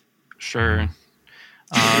off? Sure.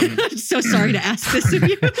 I'm so sorry to ask this of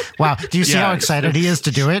you. Wow. Do you see how excited he is to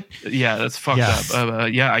do it? Yeah, that's fucked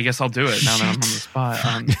up. Yeah, I guess I'll do it now that I'm on the spot.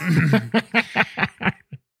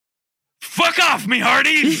 Fuck off, me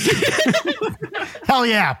Hardy! Hell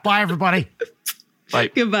yeah. Bye, everybody. Bye.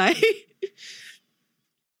 Goodbye.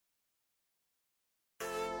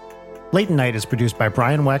 Late Night is produced by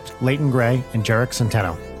Brian Wecht, Leighton Gray, and Jarek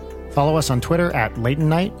Centeno. Follow us on Twitter at Leighton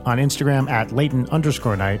Night, on Instagram at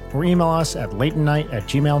Leighton_Night, or email us at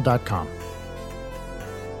leightonnight@gmail.com.